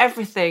so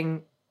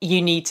everything you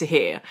need to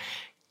hear.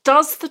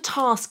 Does the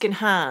task in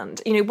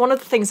hand, you know, one of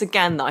the things,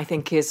 again, that I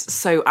think is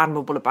so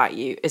admirable about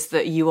you is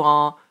that you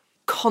are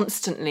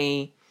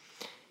constantly,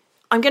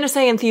 I'm going to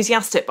say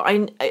enthusiastic, but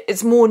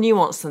it's more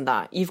nuanced than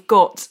that. You've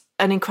got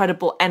an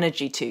incredible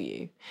energy to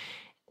you.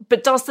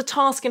 But does the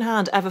task in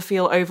hand ever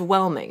feel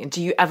overwhelming? And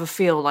do you ever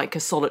feel like a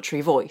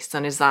solitary voice?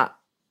 And is that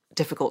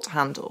difficult to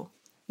handle?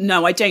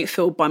 No, I don't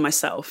feel by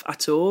myself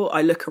at all.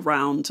 I look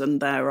around and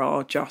there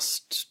are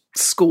just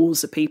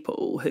scores of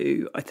people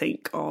who I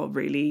think are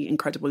really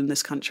incredible in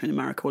this country, in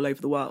America, all over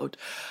the world.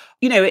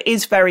 You know, it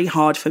is very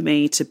hard for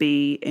me to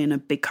be in a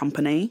big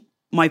company.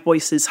 My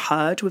voice is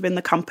heard within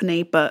the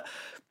company, but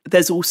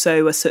there's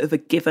also a sort of a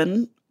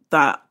given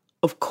that,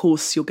 of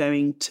course, you're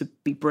going to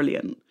be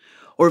brilliant.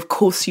 Or of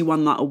course you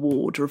won that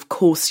award, or of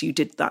course you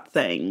did that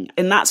thing.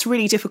 And that's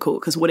really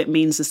difficult because what it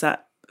means is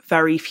that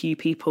very few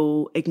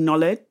people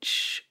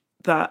acknowledge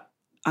that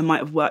I might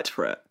have worked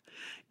for it.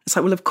 It's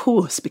like, well, of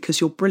course,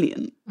 because you're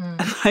brilliant.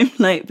 And I'm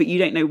like, but you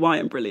don't know why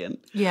I'm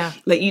brilliant. Yeah.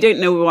 Like, you don't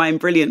know why I'm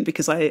brilliant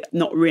because I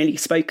not really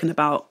spoken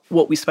about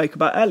what we spoke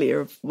about earlier,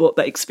 of what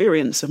the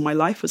experience of my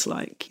life was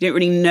like. You don't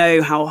really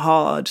know how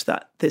hard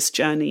that this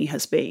journey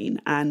has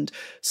been. And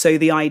so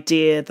the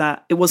idea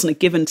that it wasn't a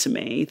given to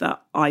me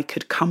that I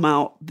could come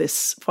out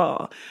this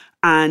far,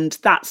 and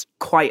that's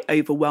quite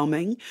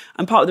overwhelming.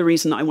 And part of the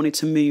reason that I wanted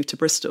to move to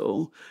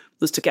Bristol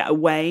was to get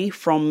away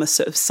from a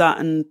sort of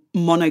certain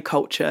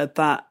monoculture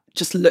that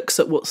just looks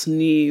at what's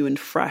new and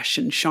fresh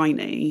and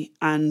shiny,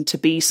 and to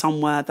be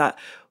somewhere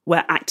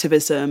where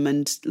activism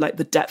and like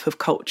the depth of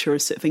culture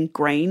is sort of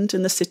ingrained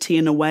in the city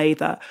in a way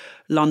that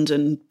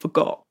London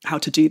forgot how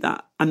to do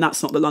that. And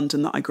that's not the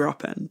London that I grew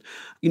up in.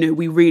 You know,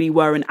 we really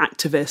were an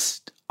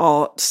activist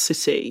art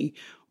city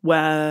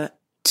where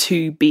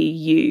to be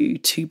you,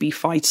 to be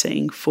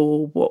fighting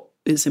for what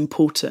is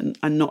important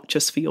and not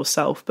just for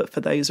yourself, but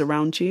for those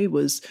around you,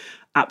 was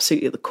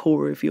absolutely at the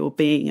core of your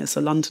being as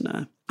a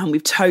Londoner. And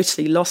we've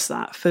totally lost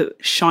that for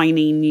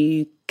shiny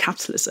new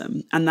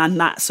capitalism. And then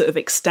that sort of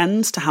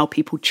extends to how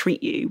people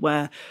treat you,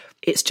 where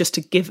it's just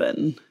a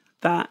given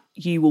that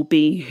you will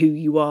be who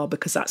you are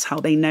because that's how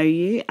they know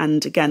you.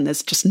 And again,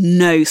 there's just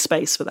no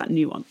space for that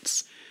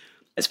nuance.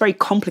 It's very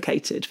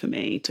complicated for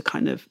me to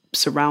kind of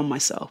surround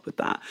myself with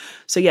that.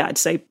 So yeah, I'd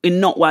say in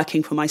not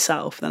working for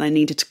myself, then I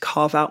needed to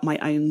carve out my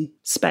own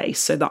space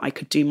so that I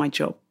could do my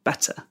job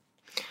better.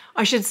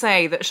 I should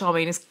say that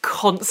Sharmaine is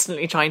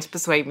constantly trying to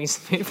persuade me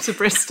to move to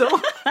Bristol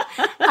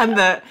and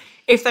that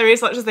if there is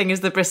such a thing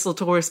as the Bristol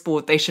Tourist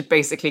Board, they should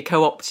basically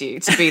co-opt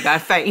you to be their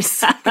face.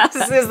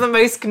 This is the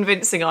most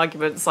convincing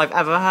arguments I've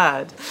ever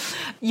heard.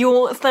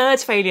 Your third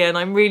failure, and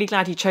I'm really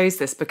glad you chose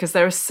this because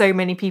there are so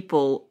many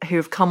people who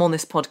have come on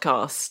this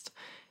podcast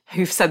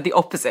who've said the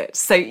opposite.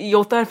 So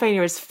your third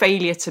failure is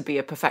failure to be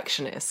a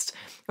perfectionist,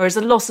 whereas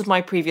a lot of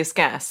my previous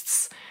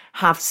guests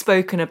have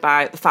spoken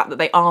about the fact that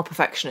they are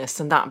perfectionists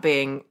and that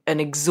being an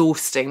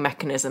exhausting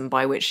mechanism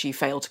by which you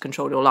fail to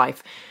control your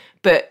life.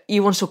 But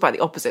you want to talk about the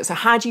opposite. So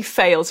how do you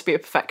fail to be a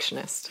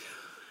perfectionist?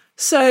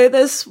 So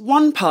there's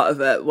one part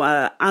of it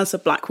where, as a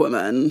Black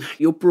woman,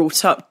 you're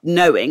brought up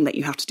knowing that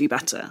you have to do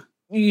better.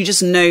 You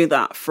just know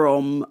that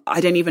from,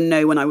 I don't even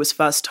know when I was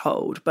first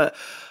told, but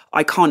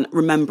I can't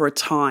remember a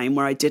time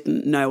where I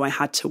didn't know I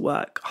had to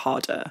work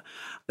harder.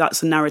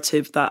 That's a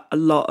narrative that a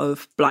lot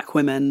of Black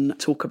women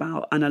talk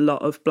about and a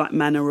lot of Black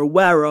men are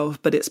aware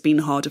of, but it's been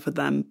harder for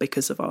them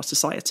because of our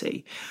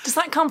society. Does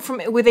that come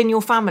from within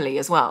your family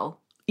as well?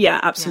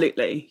 Yeah,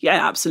 absolutely.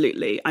 Yeah,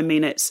 absolutely. I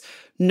mean, it's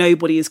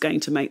nobody is going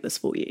to make this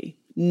for you.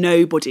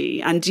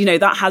 Nobody. And,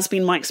 that has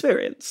been my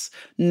experience.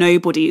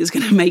 Nobody is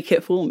going to make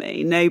it for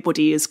me.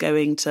 Nobody is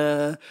going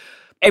to...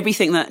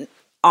 Everything that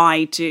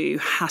I do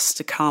has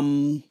to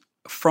come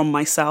from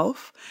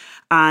myself.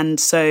 And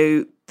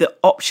so the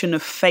option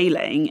of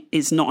failing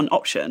is not an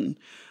option.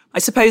 I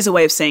suppose a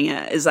way of saying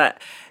it is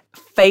that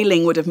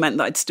failing would have meant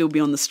that I'd still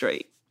be on the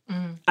street.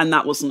 And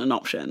that wasn't an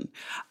option.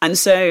 And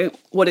so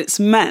what it's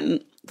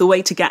meant, the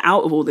way to get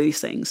out of all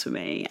these things for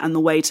me and the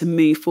way to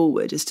move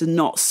forward is to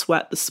not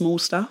sweat the small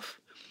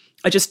stuff.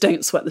 I just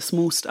don't sweat the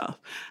small stuff.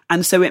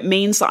 And so it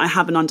means that I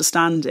have an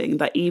understanding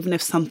that even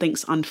if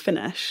something's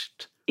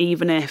unfinished,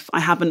 even if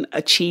I haven't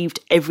achieved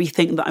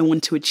everything that I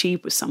want to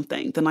achieve with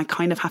something, then I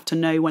kind of have to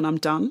know when I'm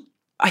done.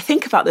 I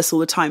think about this all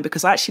the time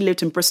because I actually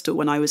lived in Bristol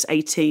when I was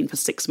 18 for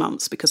 6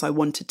 months because I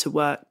wanted to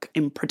work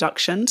in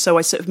production. So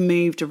I sort of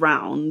moved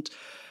around.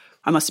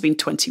 I must have been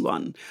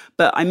 21.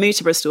 But I moved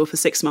to Bristol for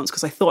 6 months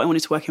because I thought I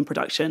wanted to work in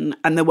production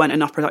and there weren't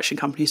enough production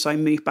companies, so I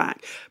moved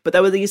back. But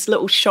there were these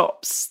little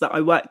shops that I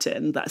worked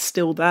in that are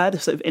still there, the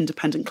sort of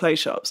independent clothes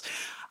shops.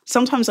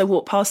 Sometimes I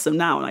walk past them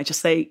now and I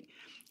just say,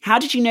 how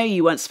did you know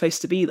you weren't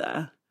supposed to be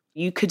there?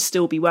 You could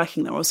still be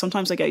working there. Or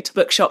sometimes I go to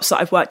bookshops that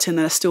I've worked in and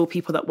there are still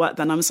people that work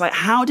there. And I was like,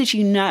 how did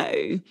you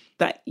know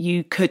that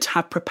you could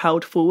have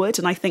propelled forward?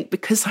 And I think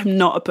because I'm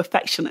not a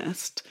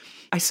perfectionist,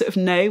 I sort of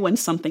know when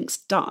something's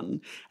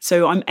done.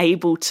 So I'm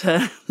able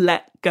to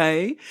let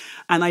go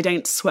and I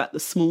don't sweat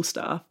the small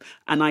stuff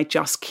and I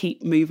just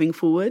keep moving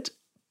forward.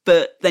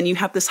 But then you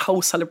have this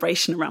whole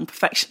celebration around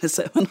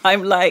perfectionism and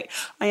I'm like,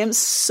 I am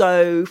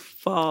so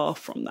far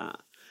from that.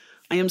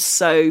 I am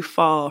so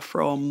far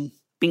from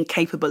being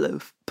capable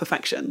of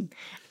perfection.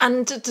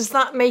 And does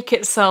that make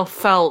itself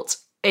felt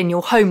in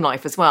your home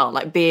life as well,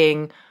 like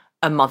being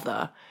a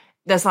mother?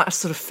 There's that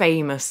sort of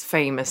famous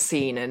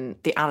scene in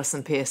the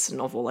Alison Pearson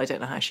novel, I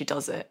don't know how she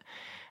does it,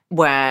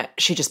 where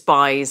she just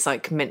buys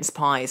like mince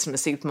pies from the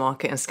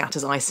supermarket and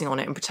scatters icing on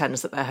it and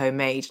pretends that they're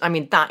homemade. I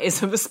mean, that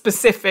is a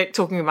specific,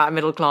 talking about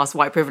middle-class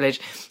white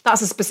privilege,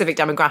 that's a specific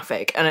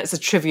demographic and it's a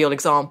trivial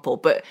example,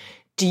 but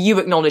do you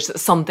acknowledge that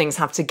some things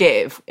have to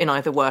give in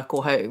either work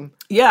or home?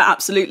 Yeah,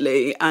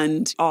 absolutely.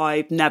 And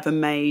I've never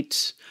made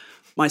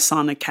my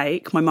son a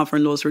cake. My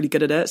mother-in-law's really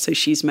good at it, so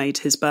she's made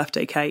his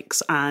birthday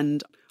cakes.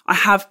 And I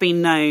have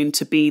been known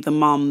to be the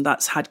mum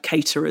that's had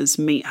caterers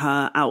meet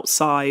her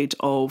outside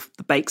of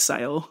the bake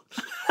sale.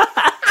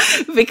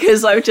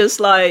 Because I'm just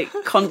like,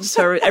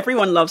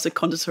 everyone loves a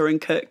conditor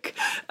and cook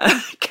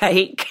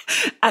cake,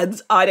 and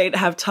I don't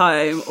have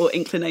time or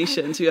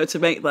inclination to be able to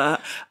make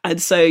that.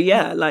 And so,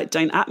 yeah, like,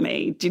 don't at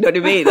me. Do you know what I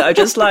mean? I'm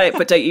just like,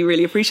 but don't you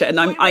really appreciate it?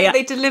 And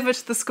they deliver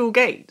to the school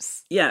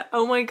gates? Yeah.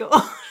 Oh my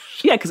God.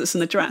 Yeah, because it's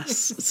an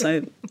address,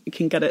 so you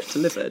can get it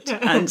delivered.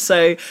 And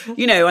so,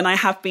 and I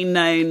have been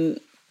known...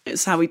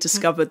 It's how we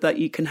discovered that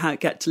you can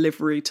get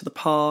delivery to the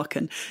park.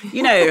 And,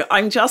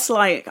 I'm just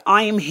like,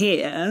 I am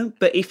here,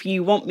 but if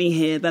you want me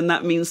here, then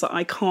that means that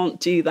I can't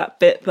do that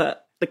bit, the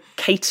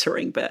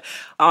catering bit.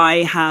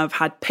 I have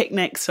had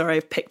picnics where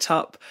I've picked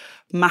up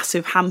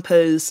massive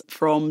hampers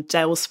from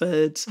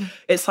Dalesford.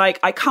 It's like,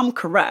 I come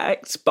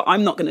correct, but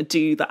I'm not going to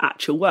do the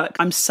actual work.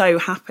 I'm so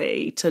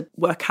happy to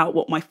work out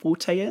what my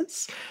forte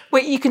is.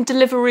 Wait, you can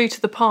Deliveroo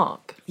to the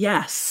park?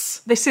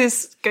 Yes. This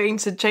is going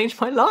to change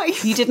my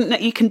life. You didn't know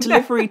you can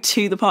Deliveroo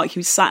to the park.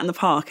 You sat in the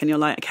park and you're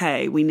like,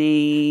 okay, we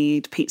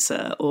need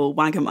pizza or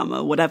Wagamama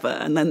or whatever.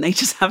 And then they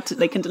just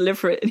they can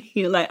deliver it. And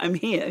you're like, I'm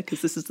here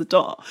because this is the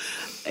dot.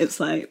 It's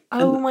like...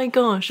 Oh my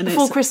gosh.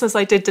 Before Christmas,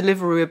 I did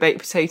Deliveroo a baked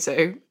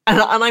potato. And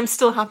I'm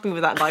still happy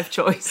with that life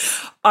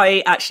choice.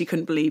 I actually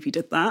couldn't believe you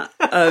did that.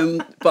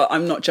 But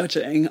I'm not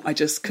judging. I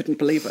just couldn't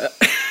believe it.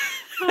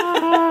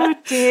 Oh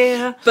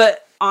dear.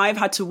 But I've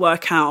had to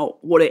work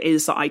out what it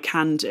is that I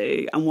can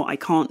do and what I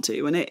can't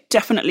do. And it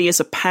definitely, as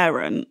a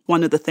parent,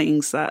 one of the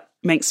things that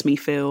makes me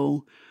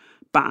feel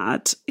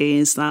bad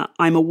is that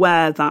I'm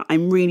aware that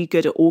I'm really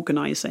good at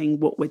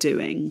organising what we're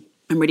doing.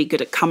 I'm really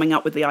good at coming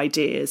up with the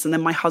ideas. And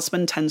then my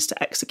husband tends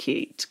to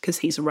execute because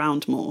he's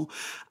around more.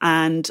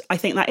 And I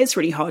think that is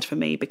really hard for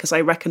me because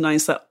I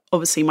recognise that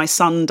obviously my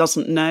son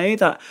doesn't know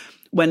that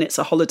when it's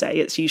a holiday,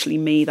 it's usually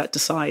me that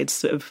decides,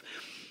 sort of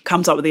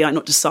comes up with the,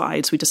 not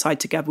decides, we decide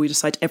together, we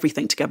decide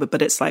everything together.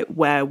 But it's like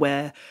where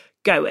we're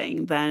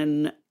going,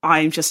 then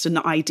I'm just an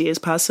ideas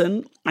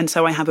person. And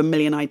so I have a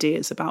million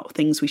ideas about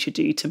things we should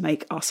do to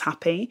make us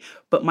happy.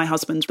 But my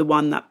husband's the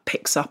one that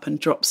picks up and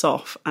drops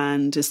off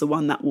and is the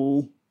one that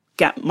will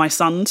get my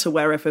son to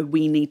wherever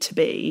we need to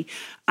be.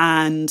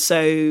 And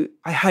so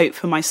I hope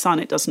for my son,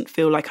 it doesn't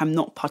feel like I'm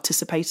not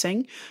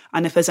participating.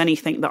 And if there's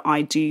anything that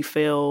I do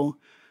feel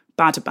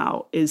bad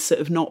about, is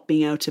sort of not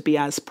being able to be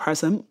as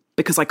present,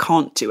 because I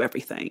can't do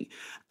everything.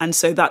 And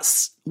so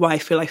that's why I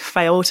feel I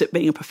failed at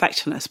being a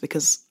perfectionist,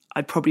 because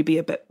I'd probably be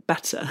a bit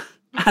better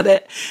at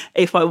it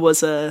if I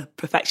was a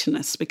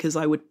perfectionist, because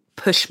I would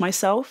push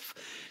myself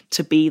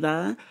to be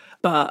there.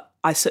 But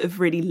I sort of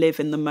really live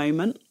in the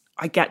moment.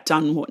 I get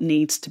done what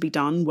needs to be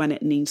done when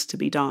it needs to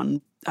be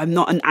done. I'm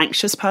not an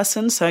anxious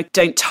person, so I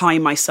don't tie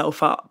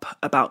myself up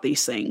about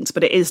these things.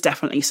 But it is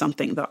definitely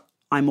something that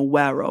I'm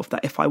aware of,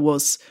 that if I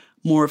was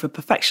more of a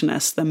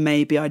perfectionist, then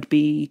maybe I'd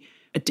be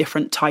a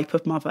different type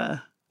of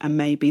mother, and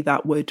maybe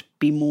that would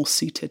be more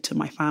suited to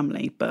my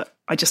family. But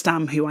I just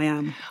am who I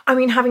am. I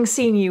mean, having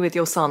seen you with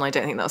your son, I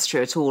don't think that's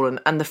true at all.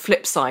 And the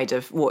flip side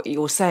of what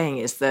you're saying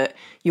is that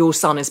your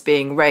son is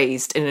being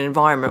raised in an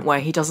environment where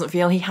he doesn't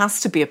feel he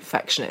has to be a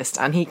perfectionist,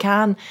 and he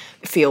can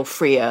feel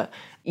freer.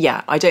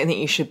 Yeah, I don't think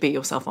you should beat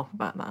yourself up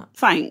about that.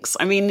 Thanks.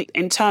 I mean,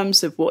 in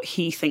terms of what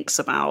he thinks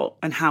about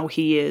and how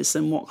he is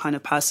and what kind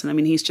of person, I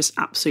mean, he's just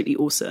absolutely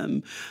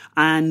awesome.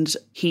 And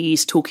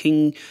he's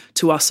talking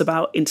to us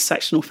about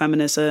intersectional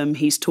feminism.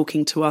 He's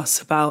talking to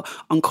us about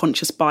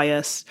unconscious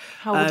bias.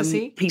 How old is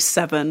he? He's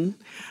 7.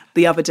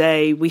 The other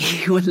day, we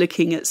were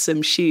looking at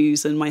some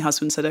shoes and my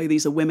husband said, "Oh,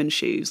 these are women's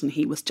shoes." And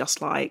he was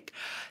just like,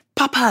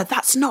 "Papa,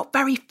 that's not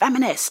very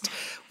feminist.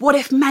 What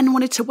if men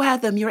wanted to wear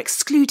them? You're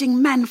excluding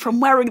men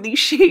from wearing these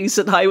shoes."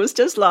 And I was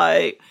just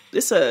like,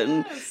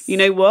 listen, You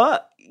know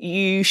what?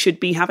 You should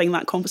be having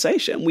that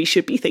conversation. We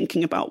should be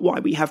thinking about why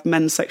we have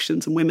men's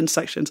sections and women's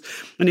sections.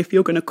 And if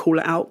you're going to call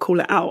it out, call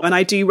it out. And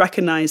I do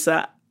recognise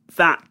that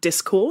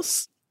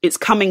discourse, it's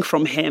coming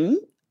from him,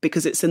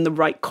 because it's in the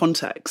right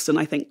context. And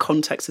I think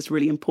context is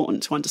really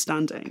important to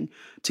understanding,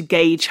 to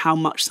gauge how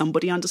much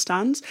somebody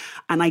understands.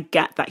 And I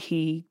get that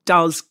he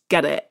does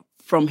get it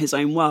from his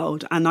own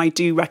world. And I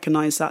do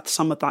recognise that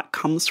some of that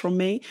comes from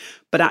me.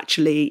 But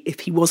actually, if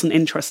he wasn't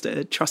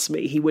interested, trust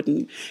me, he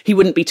wouldn't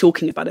be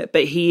talking about it.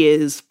 But he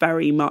is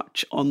very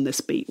much on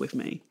this beat with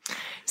me.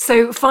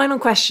 So, final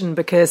question,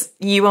 because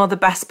you are the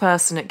best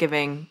person at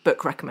giving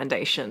book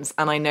recommendations,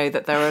 and I know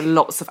that there are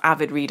lots of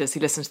avid readers who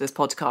listen to this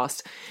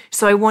podcast.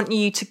 So I want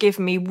you to give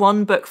me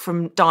one book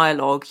from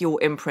Dialogue,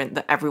 your imprint,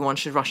 that everyone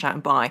should rush out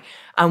and buy,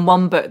 and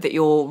one book that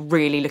you're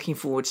really looking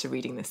forward to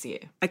reading this year.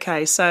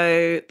 Okay,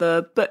 so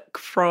the book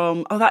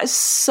from... Oh, that is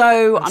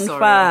so unfair.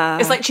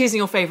 Sorry. It's like choosing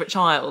your favourite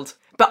child.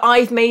 But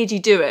I've made you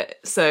do it,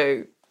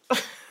 so...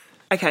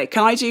 Okay,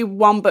 can I do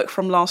one book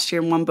from last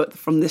year and one book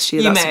from this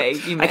year? You may.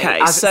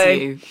 Okay,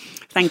 so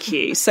thank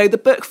you. So the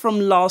book from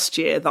last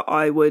year that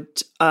I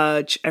would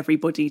urge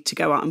everybody to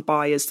go out and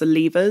buy is The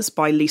Levers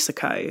by Lisa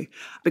Coe,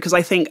 because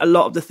I think a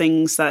lot of the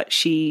things that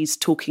she's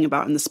talking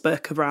about in this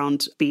book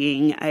around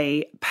being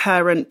a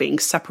parent, being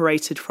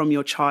separated from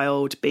your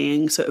child,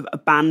 being sort of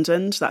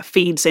abandoned, that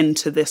feeds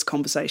into this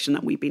conversation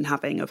that we've been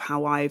having of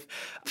how I've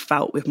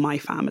felt with my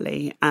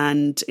family.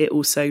 And it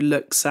also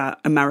looks at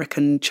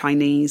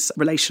American-Chinese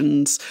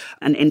relations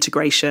and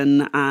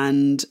integration,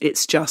 and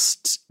it's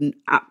just an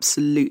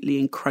absolutely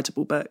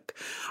incredible book.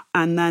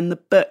 And then the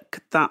book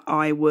that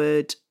I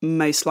would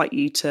most like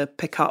you to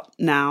pick up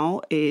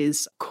now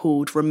is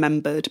called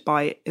Remembered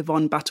by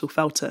Yvonne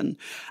Battle-Felton.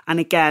 And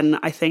again,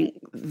 I think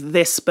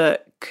this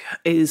book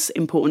is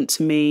important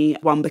to me,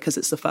 one, because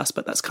it's the first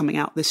book that's coming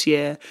out this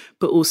year,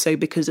 but also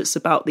because it's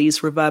about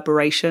these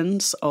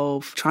reverberations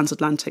of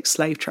transatlantic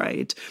slave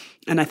trade.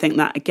 And I think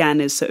that,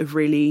 again, is sort of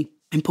really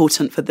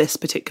important for this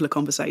particular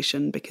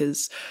conversation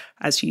because,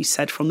 as you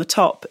said from the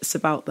top, it's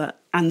about the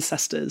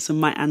ancestors,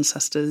 and my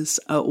ancestors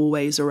are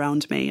always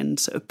around me and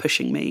sort of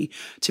pushing me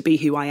to be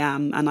who I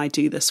am, and I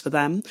do this for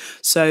them.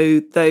 So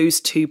those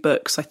two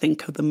books, I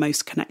think, are the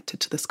most connected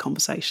to this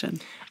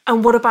conversation.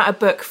 And what about a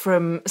book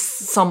from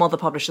some other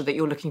publisher that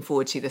you're looking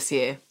forward to this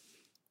year?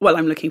 Well,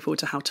 I'm looking forward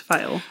to How to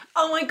Fail.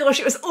 Oh my gosh,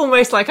 it was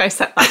almost like I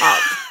set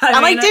that up.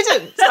 I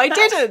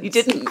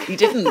didn't. You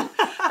didn't.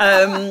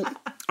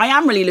 I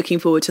am really looking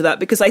forward to that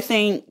because I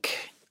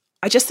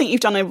just think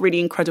you've done a really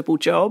incredible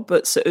job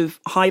at sort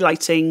of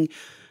highlighting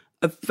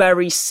a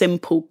very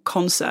simple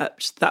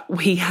concept that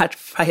we had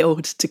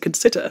failed to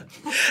consider.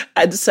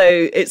 And so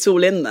it's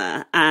all in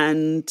there.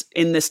 And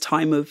in this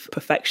time of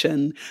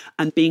perfection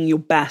and being your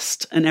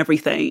best and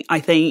everything,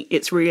 I think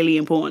it's really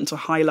important to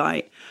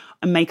highlight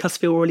and make us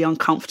feel really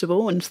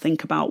uncomfortable and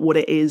think about what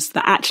it is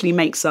that actually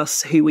makes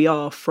us who we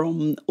are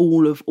from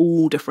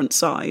all different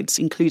sides,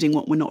 including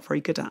what we're not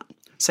very good at.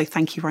 So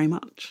thank you very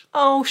much.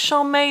 Oh,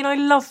 Sharmaine, I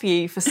love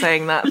you for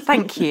saying that.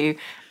 Thank you.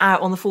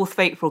 Out on the 4th of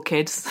April,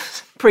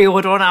 kids.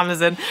 Pre-order on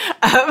Amazon.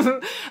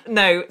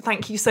 No,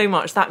 thank you so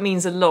much. That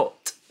means a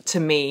lot to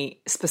me,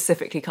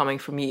 specifically coming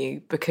from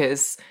you,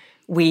 because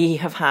We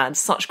have had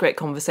such great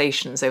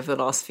conversations over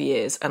the last few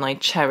years, and I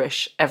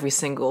cherish every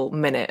single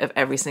minute of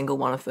every single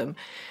one of them.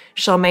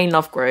 Sharmaine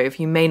Lovegrove,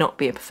 you may not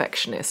be a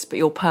perfectionist, but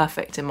you're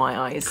perfect in my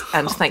eyes.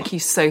 And thank you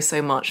so,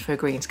 so much for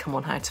agreeing to come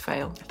on How to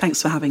Fail.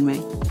 Thanks for having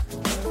me.